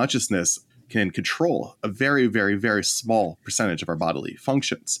control. Consciousness can control a very, very, very small percentage of our bodily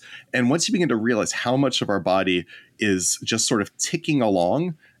functions. And once you begin to realize how much of our body is just sort of ticking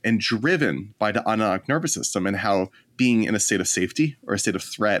along and driven by the autonomic nervous system, and how being in a state of safety or a state of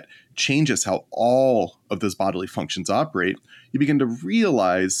threat changes how all of those bodily functions operate, you begin to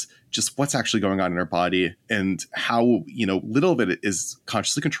realize just what's actually going on in our body and how, you know, little of it is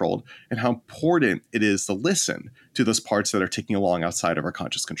consciously controlled, and how important it is to listen to those parts that are ticking along outside of our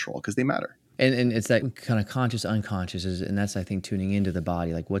conscious control, because they matter. And it's that kind of conscious, unconscious, and that's, I think, tuning into the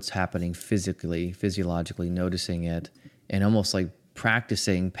body, like what's happening physically, physiologically, noticing it, and almost like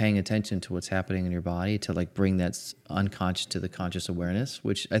practicing paying attention to what's happening in your body to like bring that unconscious to the conscious awareness,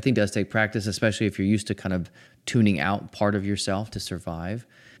 which I think does take practice, especially if you're used to kind of tuning out part of yourself to survive.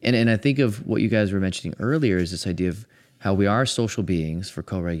 And I think of what you guys were mentioning earlier is this idea of how we are social beings for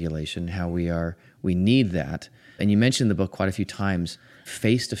co-regulation, how we need that. And you mentioned in the book quite a few times,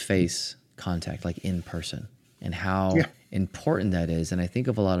 face-to-face contact, like in person, and how important that is. And I think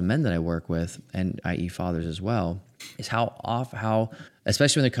of a lot of men that I work with, and i.e. fathers as well, is how,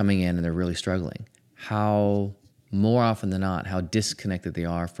 especially when they're coming in and they're really struggling, how more often than not, how disconnected they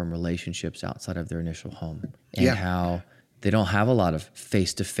are from relationships outside of their initial home, and how they don't have a lot of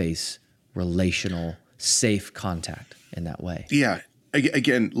face-to-face relational safe contact in that way. Yeah.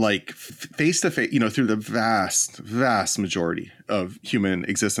 Again, like face-to-face, you know, through the vast majority of human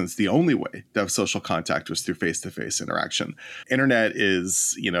existence, the only way to have social contact was through face-to-face interaction. Internet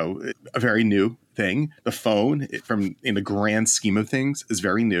is, you know, a very new thing. The phone, in the grand scheme of things, is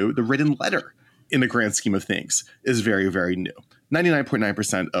very new. The written letter, in the grand scheme of things, is very, very new.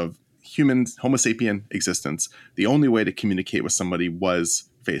 99.9% of human Homo sapien existence, the only way to communicate with somebody was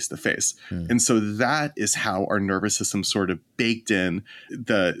face-to-face. And so that is how our nervous system sort of baked in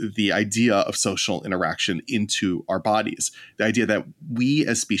the idea of social interaction into our bodies. The idea that we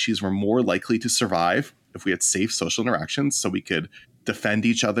as species were more likely to survive if we had safe social interactions, so we could defend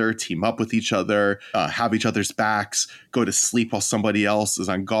each other, team up with each other, have each other's backs, go to sleep while somebody else is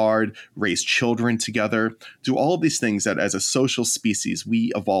on guard, raise children together, do all of these things that as a social species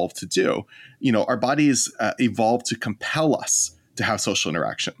we evolved to do. You know, our bodies evolved to compel us to have social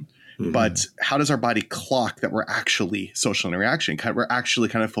interaction. But how does our body clock that we're actually social interaction? We're actually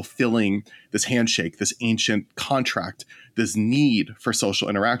kind of fulfilling this handshake, this ancient contract, this need for social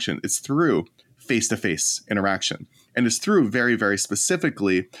interaction. It's through face-to-face interaction. And it's through very, very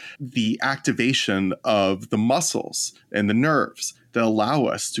specifically the activation of the muscles and the nerves that allow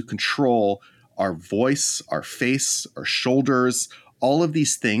us to control our voice, our face, our shoulders, all of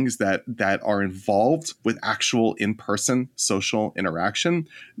these things that are involved with actual in-person social interaction.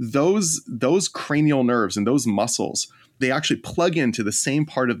 Those cranial nerves and those muscles, they actually plug into the same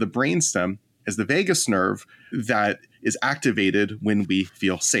part of the brainstem as the vagus nerve that is activated when we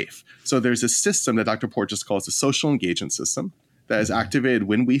feel safe. So there's a system that Dr. Porges calls the social engagement system that is activated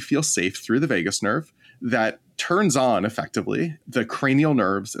when we feel safe through the vagus nerve that turns on effectively the cranial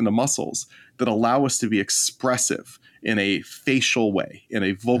nerves and the muscles that allow us to be expressive in a facial way, in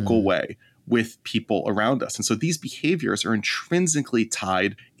a vocal way with people around us. And so these behaviors are intrinsically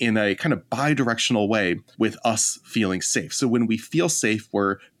tied in a kind of bi-directional way with us feeling safe. So when we feel safe,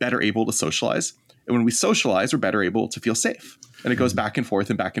 we're better able to socialize. And when we socialize, we're better able to feel safe. And it goes back and forth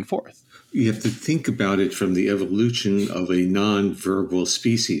and back and forth. You have to think about it from the evolution of a non-verbal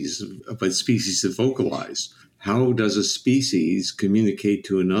species, but species that vocalize. How does a species communicate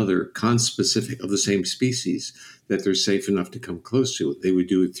to another conspecific of the same species that they're safe enough to come close to it? They would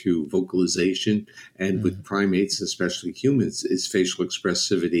do it through vocalization, and with primates, especially humans, it's facial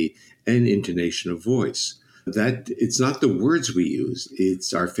expressivity and intonation of voice. That it's not the words we use,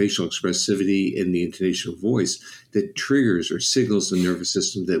 it's our facial expressivity and the intonation of voice that triggers or signals the nervous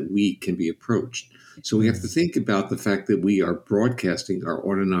system that we can be approached. So we have to think about the fact that we are broadcasting our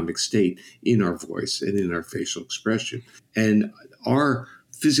autonomic state in our voice and in our facial expression. And our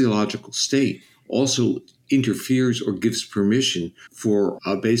physiological state also interferes or gives permission for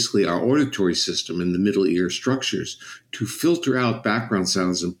basically our auditory system and the middle ear structures to filter out background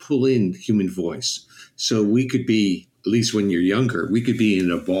sounds and pull in human voice. So we could be, at least when you're younger, we could be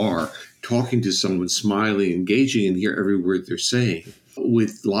in a bar talking to someone, smiling, engaging, and hear every word they're saying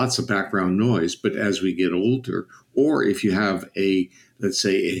with lots of background noise. But as we get older, or if you have let's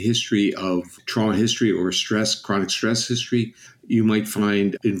say a history of trauma history or chronic stress history, you might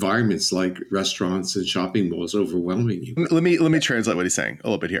find environments like restaurants and shopping malls overwhelming you. Let me translate what he's saying a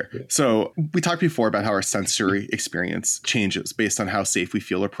little bit here. Yeah. So we talked before about how our sensory experience changes based on how safe we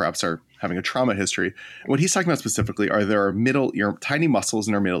feel or perhaps are having a trauma history. What he's talking about specifically are there are middle ear, tiny muscles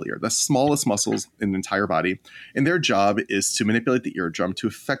in our middle ear, the smallest muscles in the entire body. And their job is to manipulate the eardrum to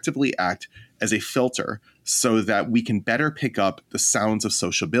effectively act as a filter so that we can better pick up the sounds of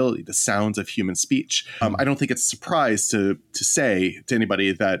sociability, the sounds of human speech. I don't think it's a surprise to say to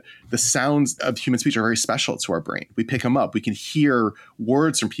anybody that the sounds of human speech are very special to our brain. We pick them up. We can hear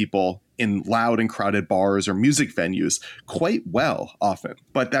words from people in loud and crowded bars or music venues quite well often.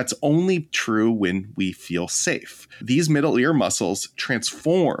 But that's only true when we feel safe. These middle ear muscles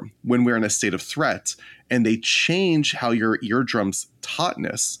transform when we're in a state of threat, and they change how your eardrum's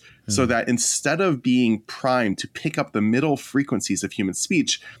tautness so that instead of being primed to pick up the middle frequencies of human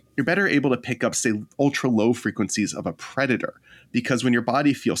speech, you're better able to pick up, say, ultra low frequencies of a predator. Because when your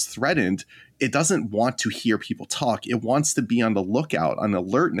body feels threatened, it doesn't want to hear people talk. It wants to be on the lookout, on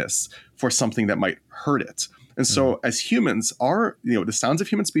alertness for something that might hurt it. And so as humans, the sounds of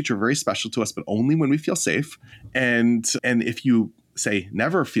human speech are very special to us, but only when we feel safe. And if you say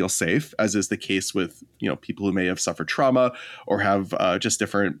never feel safe, as is the case with people who may have suffered trauma or have just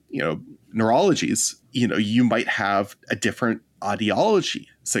different neurologies, you might have a different audiology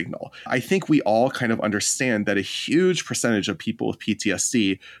signal. I think we all kind of understand that a huge percentage of people with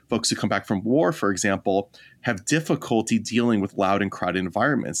PTSD, folks who come back from war, for example, have difficulty dealing with loud and crowded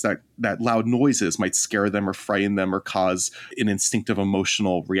environments, that loud noises might scare them or frighten them or cause an instinctive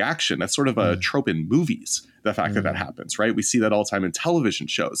emotional reaction. That's sort of a trope in movies, the fact that happens, right? We see that all the time in television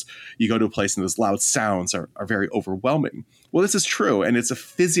shows. You go to a place and those loud sounds are very overwhelming. Well, this is true, and it's a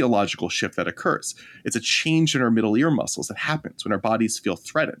physiological shift that occurs. It's a change in our middle ear muscles that happens when our bodies feel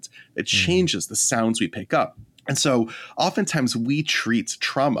threatened. It changes the sounds we pick up. And so oftentimes we treat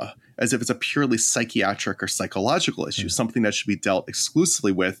trauma as if it's a purely psychiatric or psychological issue, something that should be dealt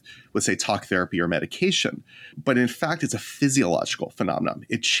exclusively with, say, talk therapy or medication. But in fact, it's a physiological phenomenon.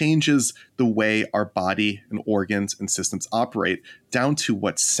 It changes the way our body and organs and systems operate down to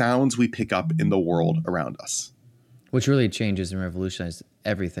what sounds we pick up in the world around us. Which really changes and revolutionizes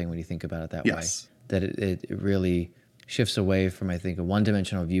everything when you think about it that way. That it really shifts away from, I think, a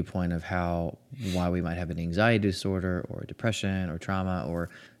one-dimensional viewpoint of why we might have an anxiety disorder or depression or trauma or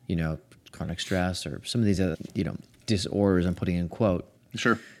chronic stress or some of these other, disorders I'm putting in quote.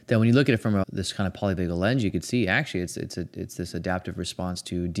 Sure. That when you look at it from this kind of polyvagal lens, you could see actually it's this adaptive response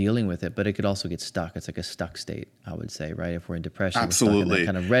to dealing with it, but it could also get stuck. It's like a stuck state, I would say, right? If we're in depression, absolutely, we're stuck in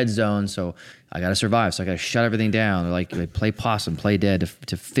that kind of red zone. So I got to survive. So I got to shut everything down. Or like play possum, play dead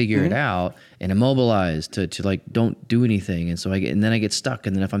to figure it out and immobilize to like don't do anything. And so then I get stuck.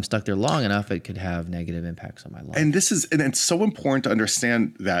 And then if I'm stuck there long enough, it could have negative impacts on my life. And it's so important to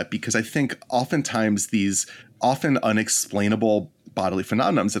understand that, because I think oftentimes these often unexplainable bodily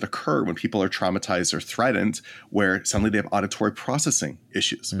phenomenons that occur when people are traumatized or threatened, where suddenly they have auditory processing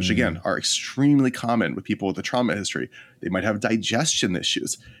issues, which again are extremely common with people with a trauma history. They might have digestion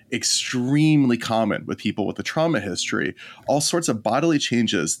issues, extremely common with people with a trauma history, all sorts of bodily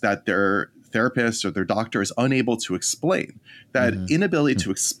changes that their therapist or their doctor is unable to explain. That inability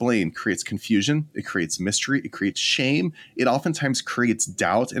to explain creates confusion, it creates mystery, it creates shame, it oftentimes creates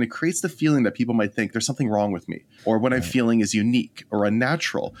doubt, and it creates the feeling that people might think there's something wrong with me, or what I'm feeling is unique or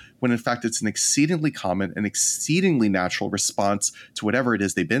unnatural, when in fact it's an exceedingly common and exceedingly natural response to whatever it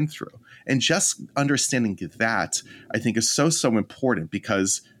is they've been through. And just understanding that, I think, is so important,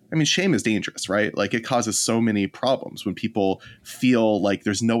 because I mean, shame is dangerous, right? Like, it causes so many problems when people feel like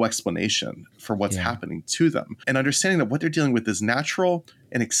there's no explanation for what's happening to them. And understanding that what they're dealing with is natural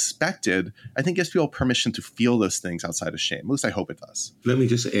and expected, I think gives people permission to feel those things outside of shame. At least I hope it does. Let me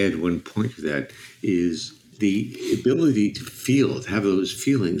just add one point to that is the ability to feel, to have those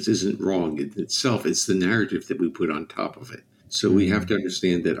feelings isn't wrong in itself. It's the narrative that we put on top of it. So we have to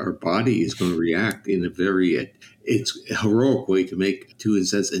understand that our body is going to react in a very, it's a heroic way to in a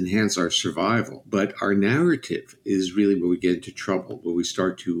sense, enhance our survival. But our narrative is really where we get into trouble, where we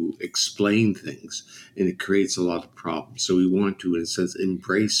start to explain things, and it creates a lot of problems. So we want to, in a sense,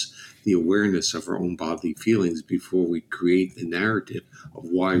 embrace the awareness of our own bodily feelings before we create the narrative of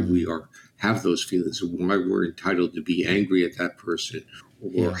why we have those feelings and why we're entitled to be angry at that person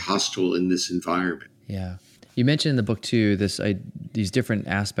or hostile in this environment. Yeah. You mentioned in the book too these different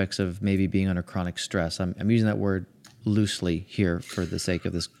aspects of maybe being under chronic stress. I'm using that word loosely here for the sake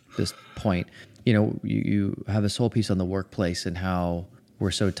of this point. You know, you have this whole piece on the workplace and how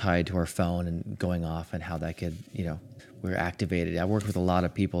we're so tied to our phone and going off, and how that could, we're activated. I work with a lot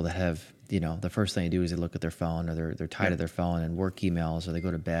of people that have, the first thing they do is they look at their phone, or they're tied to their phone and work emails, or they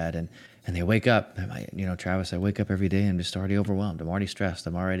go to bed and they wake up. Travis, I wake up every day and I'm just already overwhelmed. I'm already stressed.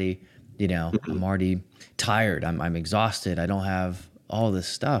 I'm already I'm already tired. I'm exhausted. I don't have all this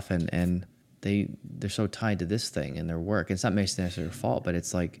stuff. And they're so tied to this thing in their work. It's not necessarily their fault, but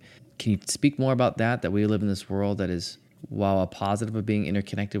it's like, can you speak more about that we live in this world that is, while a positive of being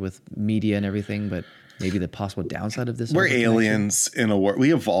interconnected with media and everything, but maybe the possible downside of this? We're aliens in a world.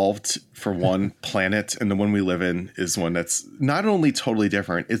 We evolved for one planet, and the one we live in is one that's not only totally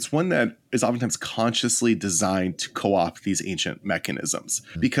different, it's one that is oftentimes consciously designed to co-opt these ancient mechanisms.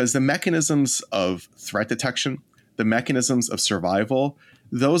 Because the mechanisms of threat detection, the mechanisms of survival,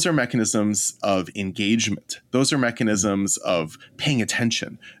 those are mechanisms of engagement. Those are mechanisms of paying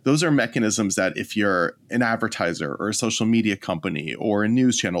attention. Those are mechanisms that if you're an advertiser or a social media company or a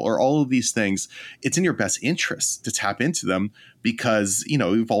news channel or all of these things, it's in your best interest to tap into them, because,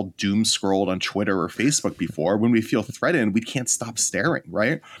 we've all doom scrolled on Twitter or Facebook before. When we feel threatened, we can't stop staring,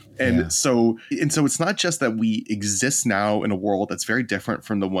 right? And so it's not just that we exist now in a world that's very different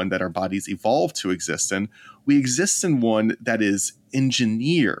from the one that our bodies evolved to exist in. We exist in one that is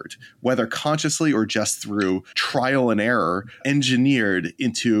engineered, whether consciously or just through trial and error, engineered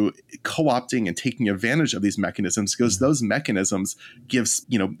into co-opting and taking advantage of these mechanisms, because those mechanisms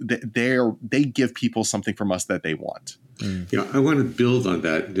they give people something from us that they want. Yeah, I want to build on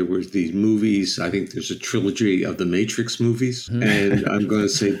that. There were these movies. I think there's a trilogy of the Matrix movies. And I'm going to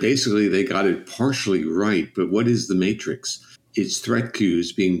say basically they got it partially right. But what is the Matrix? It's threat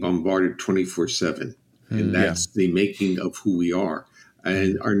cues being bombarded 24/7. And that's the making of who we are.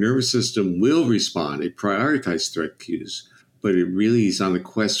 And our nervous system will respond. It prioritizes threat cues, but it really is on the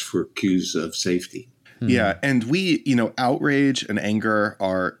quest for cues of safety. Yeah. And outrage and anger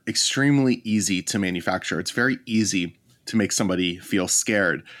are extremely easy to manufacture. It's very easy to make somebody feel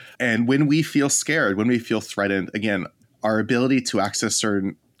scared. And when we feel scared, when we feel threatened, again, our ability to access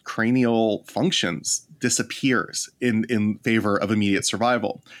certain cranial functions disappears in favor of immediate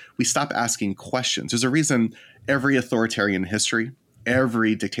survival. We stop asking questions. There's a reason every authoritarian history,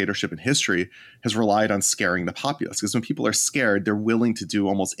 every dictatorship in history has relied on scaring the populace, because when people are scared, they're willing to do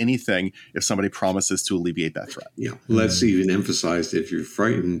almost anything if somebody promises to alleviate that threat. Yeah. Let's even emphasize that if you're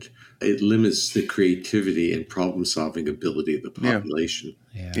frightened, it limits the creativity and problem-solving ability of the population.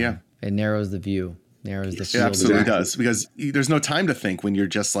 Yeah. It narrows the view. Narrows the field. It absolutely does, because there's no time to think when you're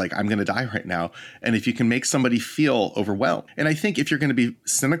just like, I'm going to die right now. And if you can make somebody feel overwhelmed, and I think if you're going to be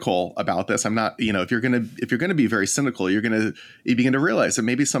cynical about this, if you're going to be very cynical, you begin to realize that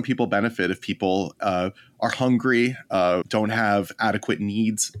maybe some people benefit if people are hungry, don't have adequate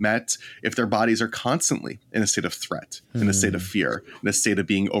needs met, if their bodies are constantly in a state of threat, in a state of fear, in a state of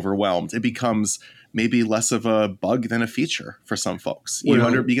being overwhelmed. It becomes maybe less of a bug than a feature for some folks. You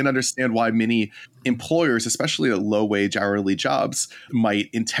can understand why many employers, especially at low-wage hourly jobs, might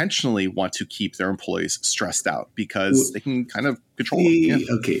intentionally want to keep their employees stressed out, because they can kind of control them. Yeah.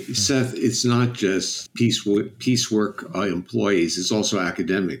 Okay, Seth, it's not just piecework employees; it's also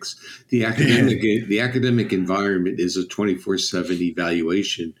academics. The academic environment is a 24/7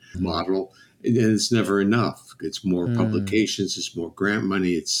 evaluation model, and it's never enough. It's more publications, it's more grant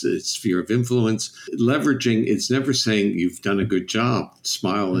money, it's sphere of influence, leveraging. It's never saying you've done a good job.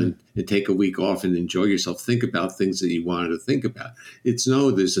 Smile and take a week off and enjoy yourself. Think about things that you wanted to think about. It's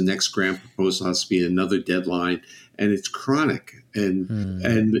no, there's the next grant proposal has to be another deadline, and it's chronic. And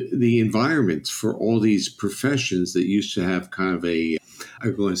the environment for all these professions that used to have kind of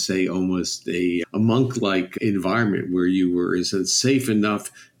I'm going to say almost a monk-like environment where you were safe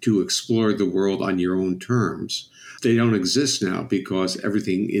enough to explore the world on your own terms. They don't exist now because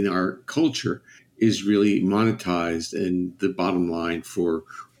everything in our culture is really monetized, and the bottom line for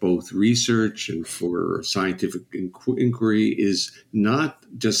both research and for scientific inquiry is not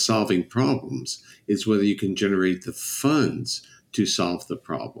just solving problems, it's whether you can generate the funds to solve the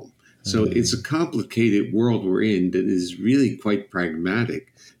problem. So it's a complicated world we're in that is really quite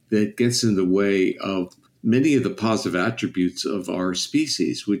pragmatic, that gets in the way of many of the positive attributes of our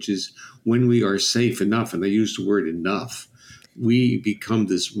species, which is when we are safe enough, and I use the word enough, we become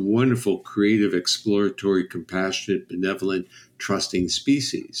this wonderful, creative, exploratory, compassionate, benevolent, trusting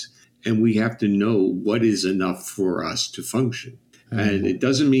species. And we have to know what is enough for us to function. And it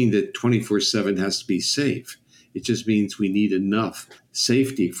doesn't mean that 24/7 has to be safe. It just means we need enough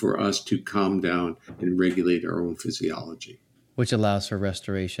safety for us to calm down and regulate our own physiology. Which allows for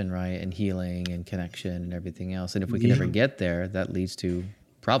restoration, right, and healing and connection and everything else. And if we can never get there, that leads to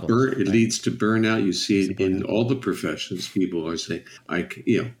problems. It leads to burnout. You see it in all the professions. People are saying,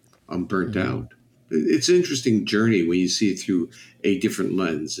 I'm burnt out. It's an interesting journey when you see it through a different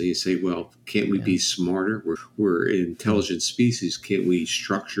lens. And you say, well, can't we be smarter? We're an intelligent species. Can't we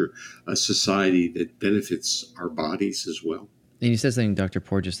structure a society that benefits our bodies as well? And you said something, Dr.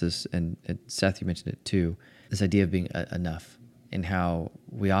 Porges, this, and Seth, you mentioned it too, this idea of being enough, and how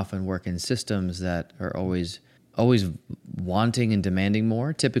we often work in systems that are always wanting and demanding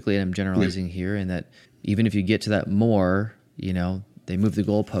more. Typically, and I'm generalizing here, and that even if you get to that more, they move the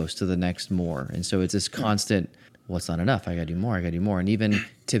goalpost to the next more. And so it's this constant, well, it's not enough. I got to do more. And even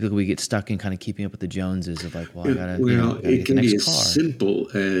typically we get stuck in kind of keeping up with the Joneses of like, well, I got to it can be as car. simple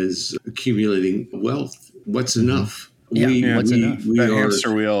as accumulating wealth. What's enough? What's enough? That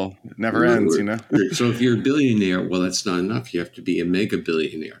hamster wheel never ends, So if you're a billionaire, well, that's not enough. You have to be a mega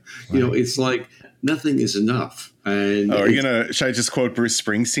billionaire. Right. It's like nothing is enough. And should I just quote Bruce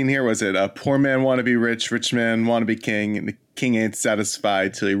Springsteen here? Was it a poor man want to be rich, rich man want to be king, and the king ain't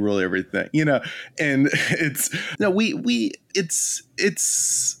satisfied till he rule everything, and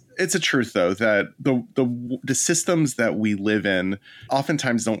it's a truth though that the systems that we live in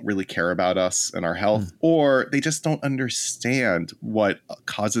oftentimes don't really care about us and our health, or they just don't understand what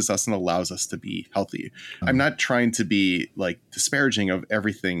causes us and allows us to be healthy. I'm not trying to be like disparaging of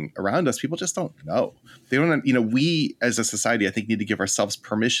everything around us. People just don't know. They don't, we as a society, I think, need to give ourselves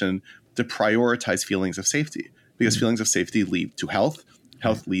permission to prioritize feelings of safety, because feelings of safety lead to health.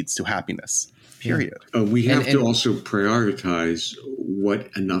 Health leads to happiness. Period. We have to also prioritize what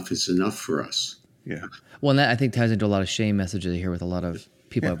enough is enough for us. Yeah. Well, and that I think ties into a lot of shame messages I hear with a lot of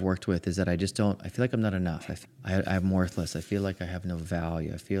people I've worked with, is that I feel like I'm not enough. I'm worthless. I feel like I have no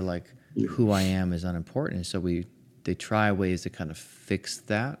value. I feel like who I am is unimportant. So they try ways to kind of fix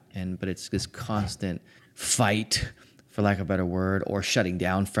that. But it's this constant fight, for lack of a better word, or shutting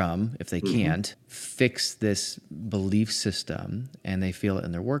down from, if they can't, fix this belief system. And they feel it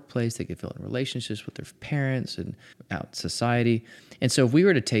in their workplace, they can feel it in relationships with their parents and out in society. And so if we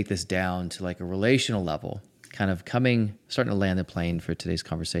were to take this down to like a relational level, kind of starting to land the plane for today's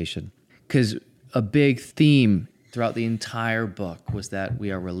conversation, because a big theme throughout the entire book was that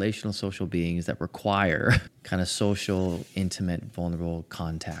we are relational social beings that require kind of social, intimate, vulnerable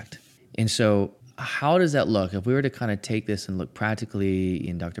contact. And so how does that look? If we were to kind of take this and look practically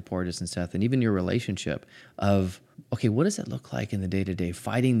in Dr. Porges and Seth, and even your relationship of, okay, what does it look like in the day-to-day,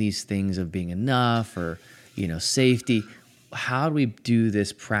 fighting these things of being enough or, safety? How do we do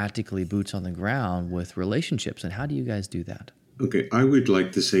this practically, boots on the ground, with relationships? And how do you guys do that? Okay, I would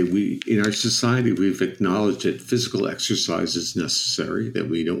like to say in our society, we've acknowledged that physical exercise is necessary, that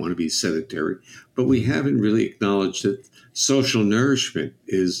we don't want to be sedentary, but we haven't really acknowledged that social nourishment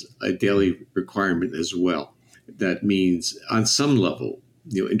is a daily requirement as well. That means on some level,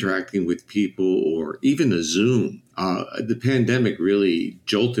 interacting with people, or even a Zoom. The pandemic really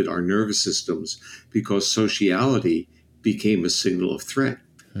jolted our nervous systems because sociality became a signal of threat.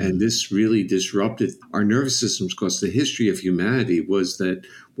 And this really disrupted our nervous systems, because the history of humanity was that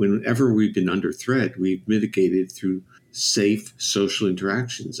whenever we've been under threat, we've mitigated through safe social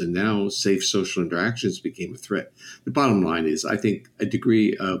interactions. And now safe social interactions became a threat. The bottom line is, I think a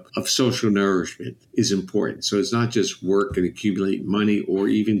degree of social nourishment is important. So it's not just work and accumulate money or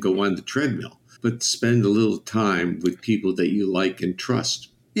even go on the treadmill, but spend a little time with people that you like and trust.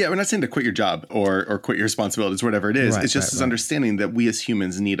 Yeah, we're not saying to quit your job or quit your responsibilities, whatever it is. Right, it's just this understanding that we as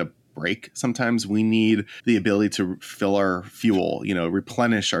humans need a break. Sometimes we need the ability to fill our fuel,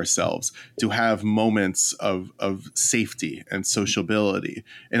 replenish ourselves, to have moments of safety and sociability,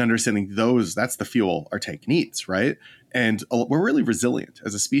 and understanding that's the fuel our tank needs, right? And we're really resilient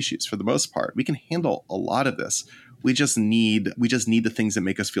as a species for the most part. We can handle a lot of this. We just need the things that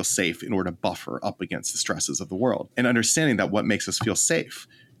make us feel safe in order to buffer up against the stresses of the world. And understanding that what makes us feel safe,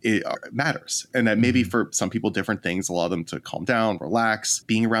 it matters. And that maybe for some people, different things allow them to calm down, relax,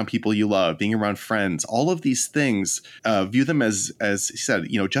 being around people you love, being around friends, all of these things, view them as he said,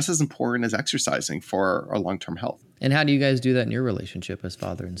 just as important as exercising for our long-term health. And how do you guys do that in your relationship as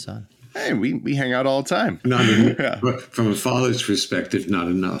father and son? Hey, we hang out all the time. Not enough. Yeah. From a father's perspective, not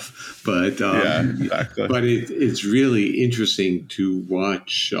enough. But yeah, exactly. But it's really interesting to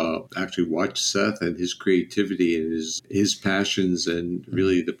watch Seth and his creativity and his passions and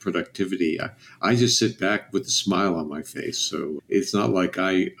really the productivity. I just sit back with a smile on my face. So it's not like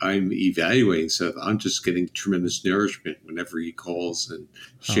I'm evaluating Seth. I'm just getting tremendous nourishment whenever he calls and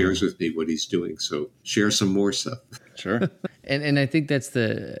shares with me what he's doing. So share some more, Seth. Sure. And I think that's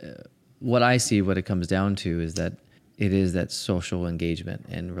what I see, what it comes down to is that it is that social engagement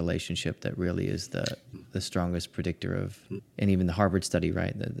and relationship that really is the strongest predictor of, and even the Harvard study,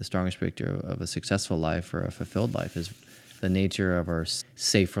 right? The strongest predictor of a successful life or a fulfilled life is the nature of our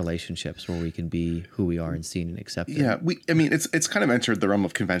safe relationships where we can be who we are and seen and accepted. Yeah, it's kind of entered the realm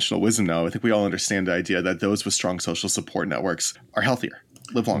of conventional wisdom now. I think we all understand the idea that those with strong social support networks are healthier,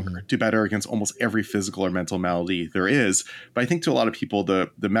 live longer, do better against almost every physical or mental malady there is. But I think to a lot of people,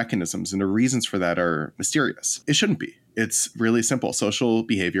 the mechanisms and the reasons for that are mysterious. It shouldn't be. It's really simple. Social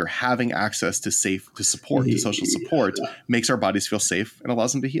behavior, having access to social support makes our bodies feel safe and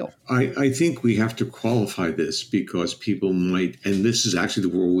allows them to heal. I think we have to qualify this because people might, and this is actually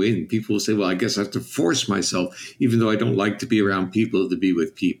the world we're in, people will say, well, I guess I have to force myself, even though I don't like to be around people, to be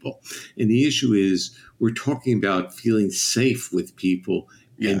with people. And the issue is we're talking about feeling safe with people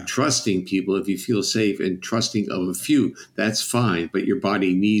and trusting people. If you feel safe and trusting of a few, that's fine. But your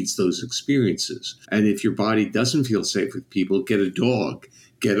body needs those experiences. And if your body doesn't feel safe with people, get a dog,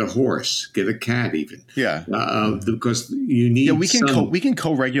 get a horse, get a cat even. Yeah. Because you need we can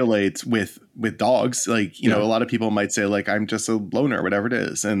co-regulate with dogs. Like, a lot of people might say, like, I'm just a loner, whatever it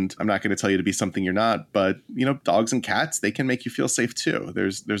is. And I'm not going to tell you to be something you're not. But, dogs and cats, they can make you feel safe too.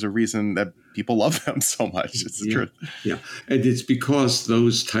 There's a reason that people love them so much. It's the truth. Yeah. And it's because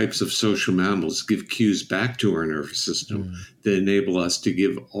those types of social mammals give cues back to our nervous system that enable us to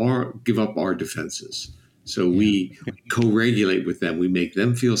give up our defenses. So we co-regulate with them. We make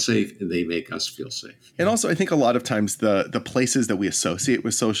them feel safe and they make us feel safe. And also, I think a lot of times the places that we associate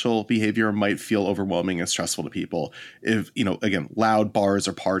with social behavior might feel overwhelming and stressful to people. If, again, loud bars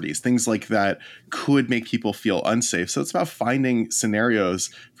or parties, things like that could make people feel unsafe. So it's about finding scenarios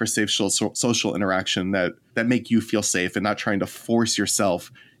for safe social interaction that make you feel safe and not trying to force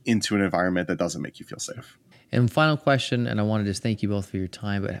yourself into an environment that doesn't make you feel safe. And final question, and I want to just thank you both for your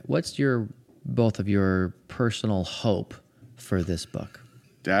time, but what's both of your personal hope for this book?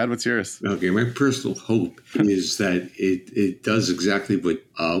 Dad, what's yours? Okay, my personal hope is that it does exactly what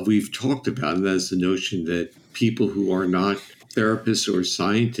we've talked about, and that's the notion that people who are not therapists or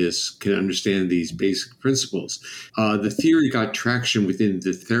scientists can understand these basic principles. The theory got traction within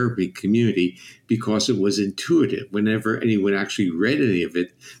the therapy community because it was intuitive. Whenever anyone actually read any of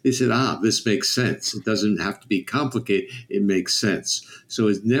it, they said, this makes sense. It doesn't have to be complicated. It makes sense. So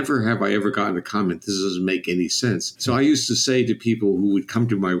it's never have I ever gotten a comment, this doesn't make any sense. So I used to say to people who would come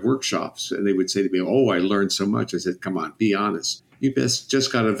to my workshops, and they would say to me, I learned so much. I said, come on, be honest. You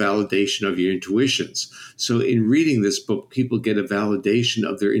just got a validation of your intuitions. So in reading this book, people get a validation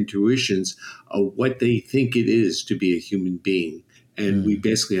of their intuitions of what they think it is to be a human being. And we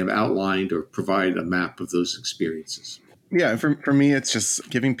basically have outlined or provide a map of those experiences. Yeah, for me, it's just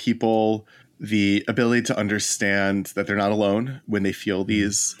giving people the ability to understand that they're not alone when they feel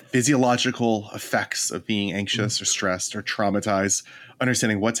these physiological effects of being anxious or stressed or traumatized,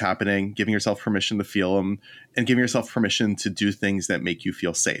 understanding what's happening, giving yourself permission to feel them, and giving yourself permission to do things that make you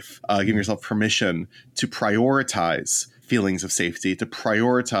feel safe, giving yourself permission to prioritize feelings of safety, to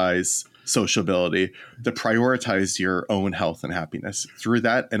prioritize sociability, to prioritize your own health and happiness through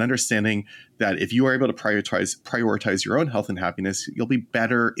that, and understanding that if you are able to prioritize your own health and happiness, you'll be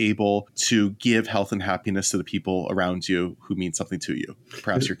better able to give health and happiness to the people around you who mean something to you,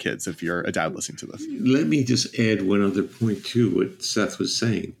 perhaps your kids, if you're a dad listening to this. Let me just add one other point to what Seth was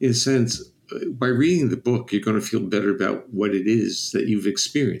saying. In a sense, by reading the book, you're going to feel better about what it is that you've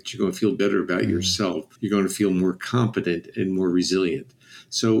experienced. You're going to feel better about yourself. You're going to feel more competent and more resilient.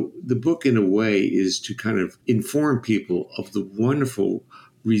 So the book, in a way, is to kind of inform people of the wonderful,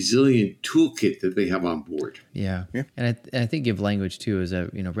 resilient toolkit that they have on board. Yeah. And I think give language too, as I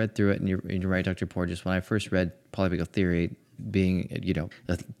read through it, and you're right, Dr. Porges, when I first read Polyvagal Theory, being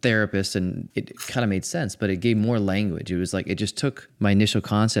a therapist, and it kind of made sense, but it gave more language. It was like it just took my initial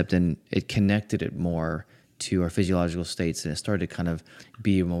concept and it connected it more to our physiological states, and it started to kind of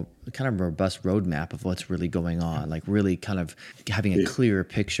be a more kind of robust roadmap of what's really going on, like really kind of having a clearer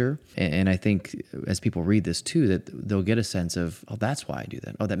picture. And I think as people read this too, that they'll get a sense of, oh, that's why I do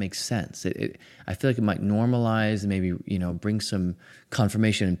that. Oh, that makes sense. I feel like it might normalize and maybe bring some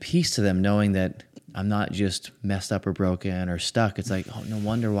confirmation and peace to them, knowing that I'm not just messed up or broken or stuck. It's like, oh, no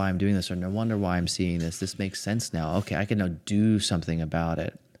wonder why I'm doing this, or no wonder why I'm seeing this. This makes sense now. Okay, I can now do something about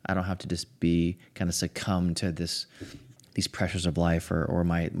it. I don't have to just be kind of succumb to these pressures of life or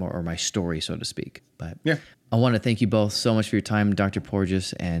my story, so to speak. But yeah, I want to thank you both so much for your time, Dr.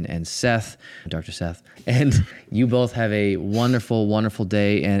 Porges and Seth, Dr. Seth. And you both have a wonderful, wonderful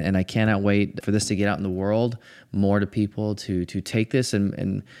day. And I cannot wait for this to get out in the world, more to people to take this.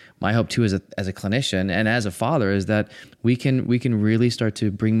 And my hope too, as a clinician and as a father, is that we can really start to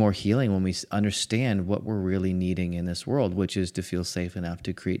bring more healing when we understand what we're really needing in this world, which is to feel safe enough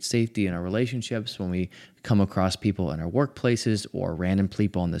to create safety in our relationships when we come across people in our workplaces or random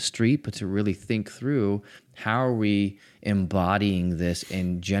people on the street, but to really think through how are we embodying this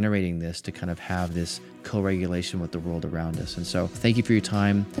and generating this to kind of have this co-regulation with the world around us. And so thank you for your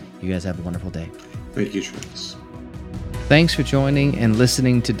time. You guys have a wonderful day. Thank you, Travis. Thanks for joining and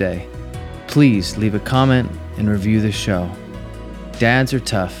listening today. Please leave a comment and review the show. Dads are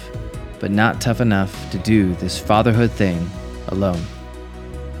tough, but not tough enough to do this fatherhood thing alone.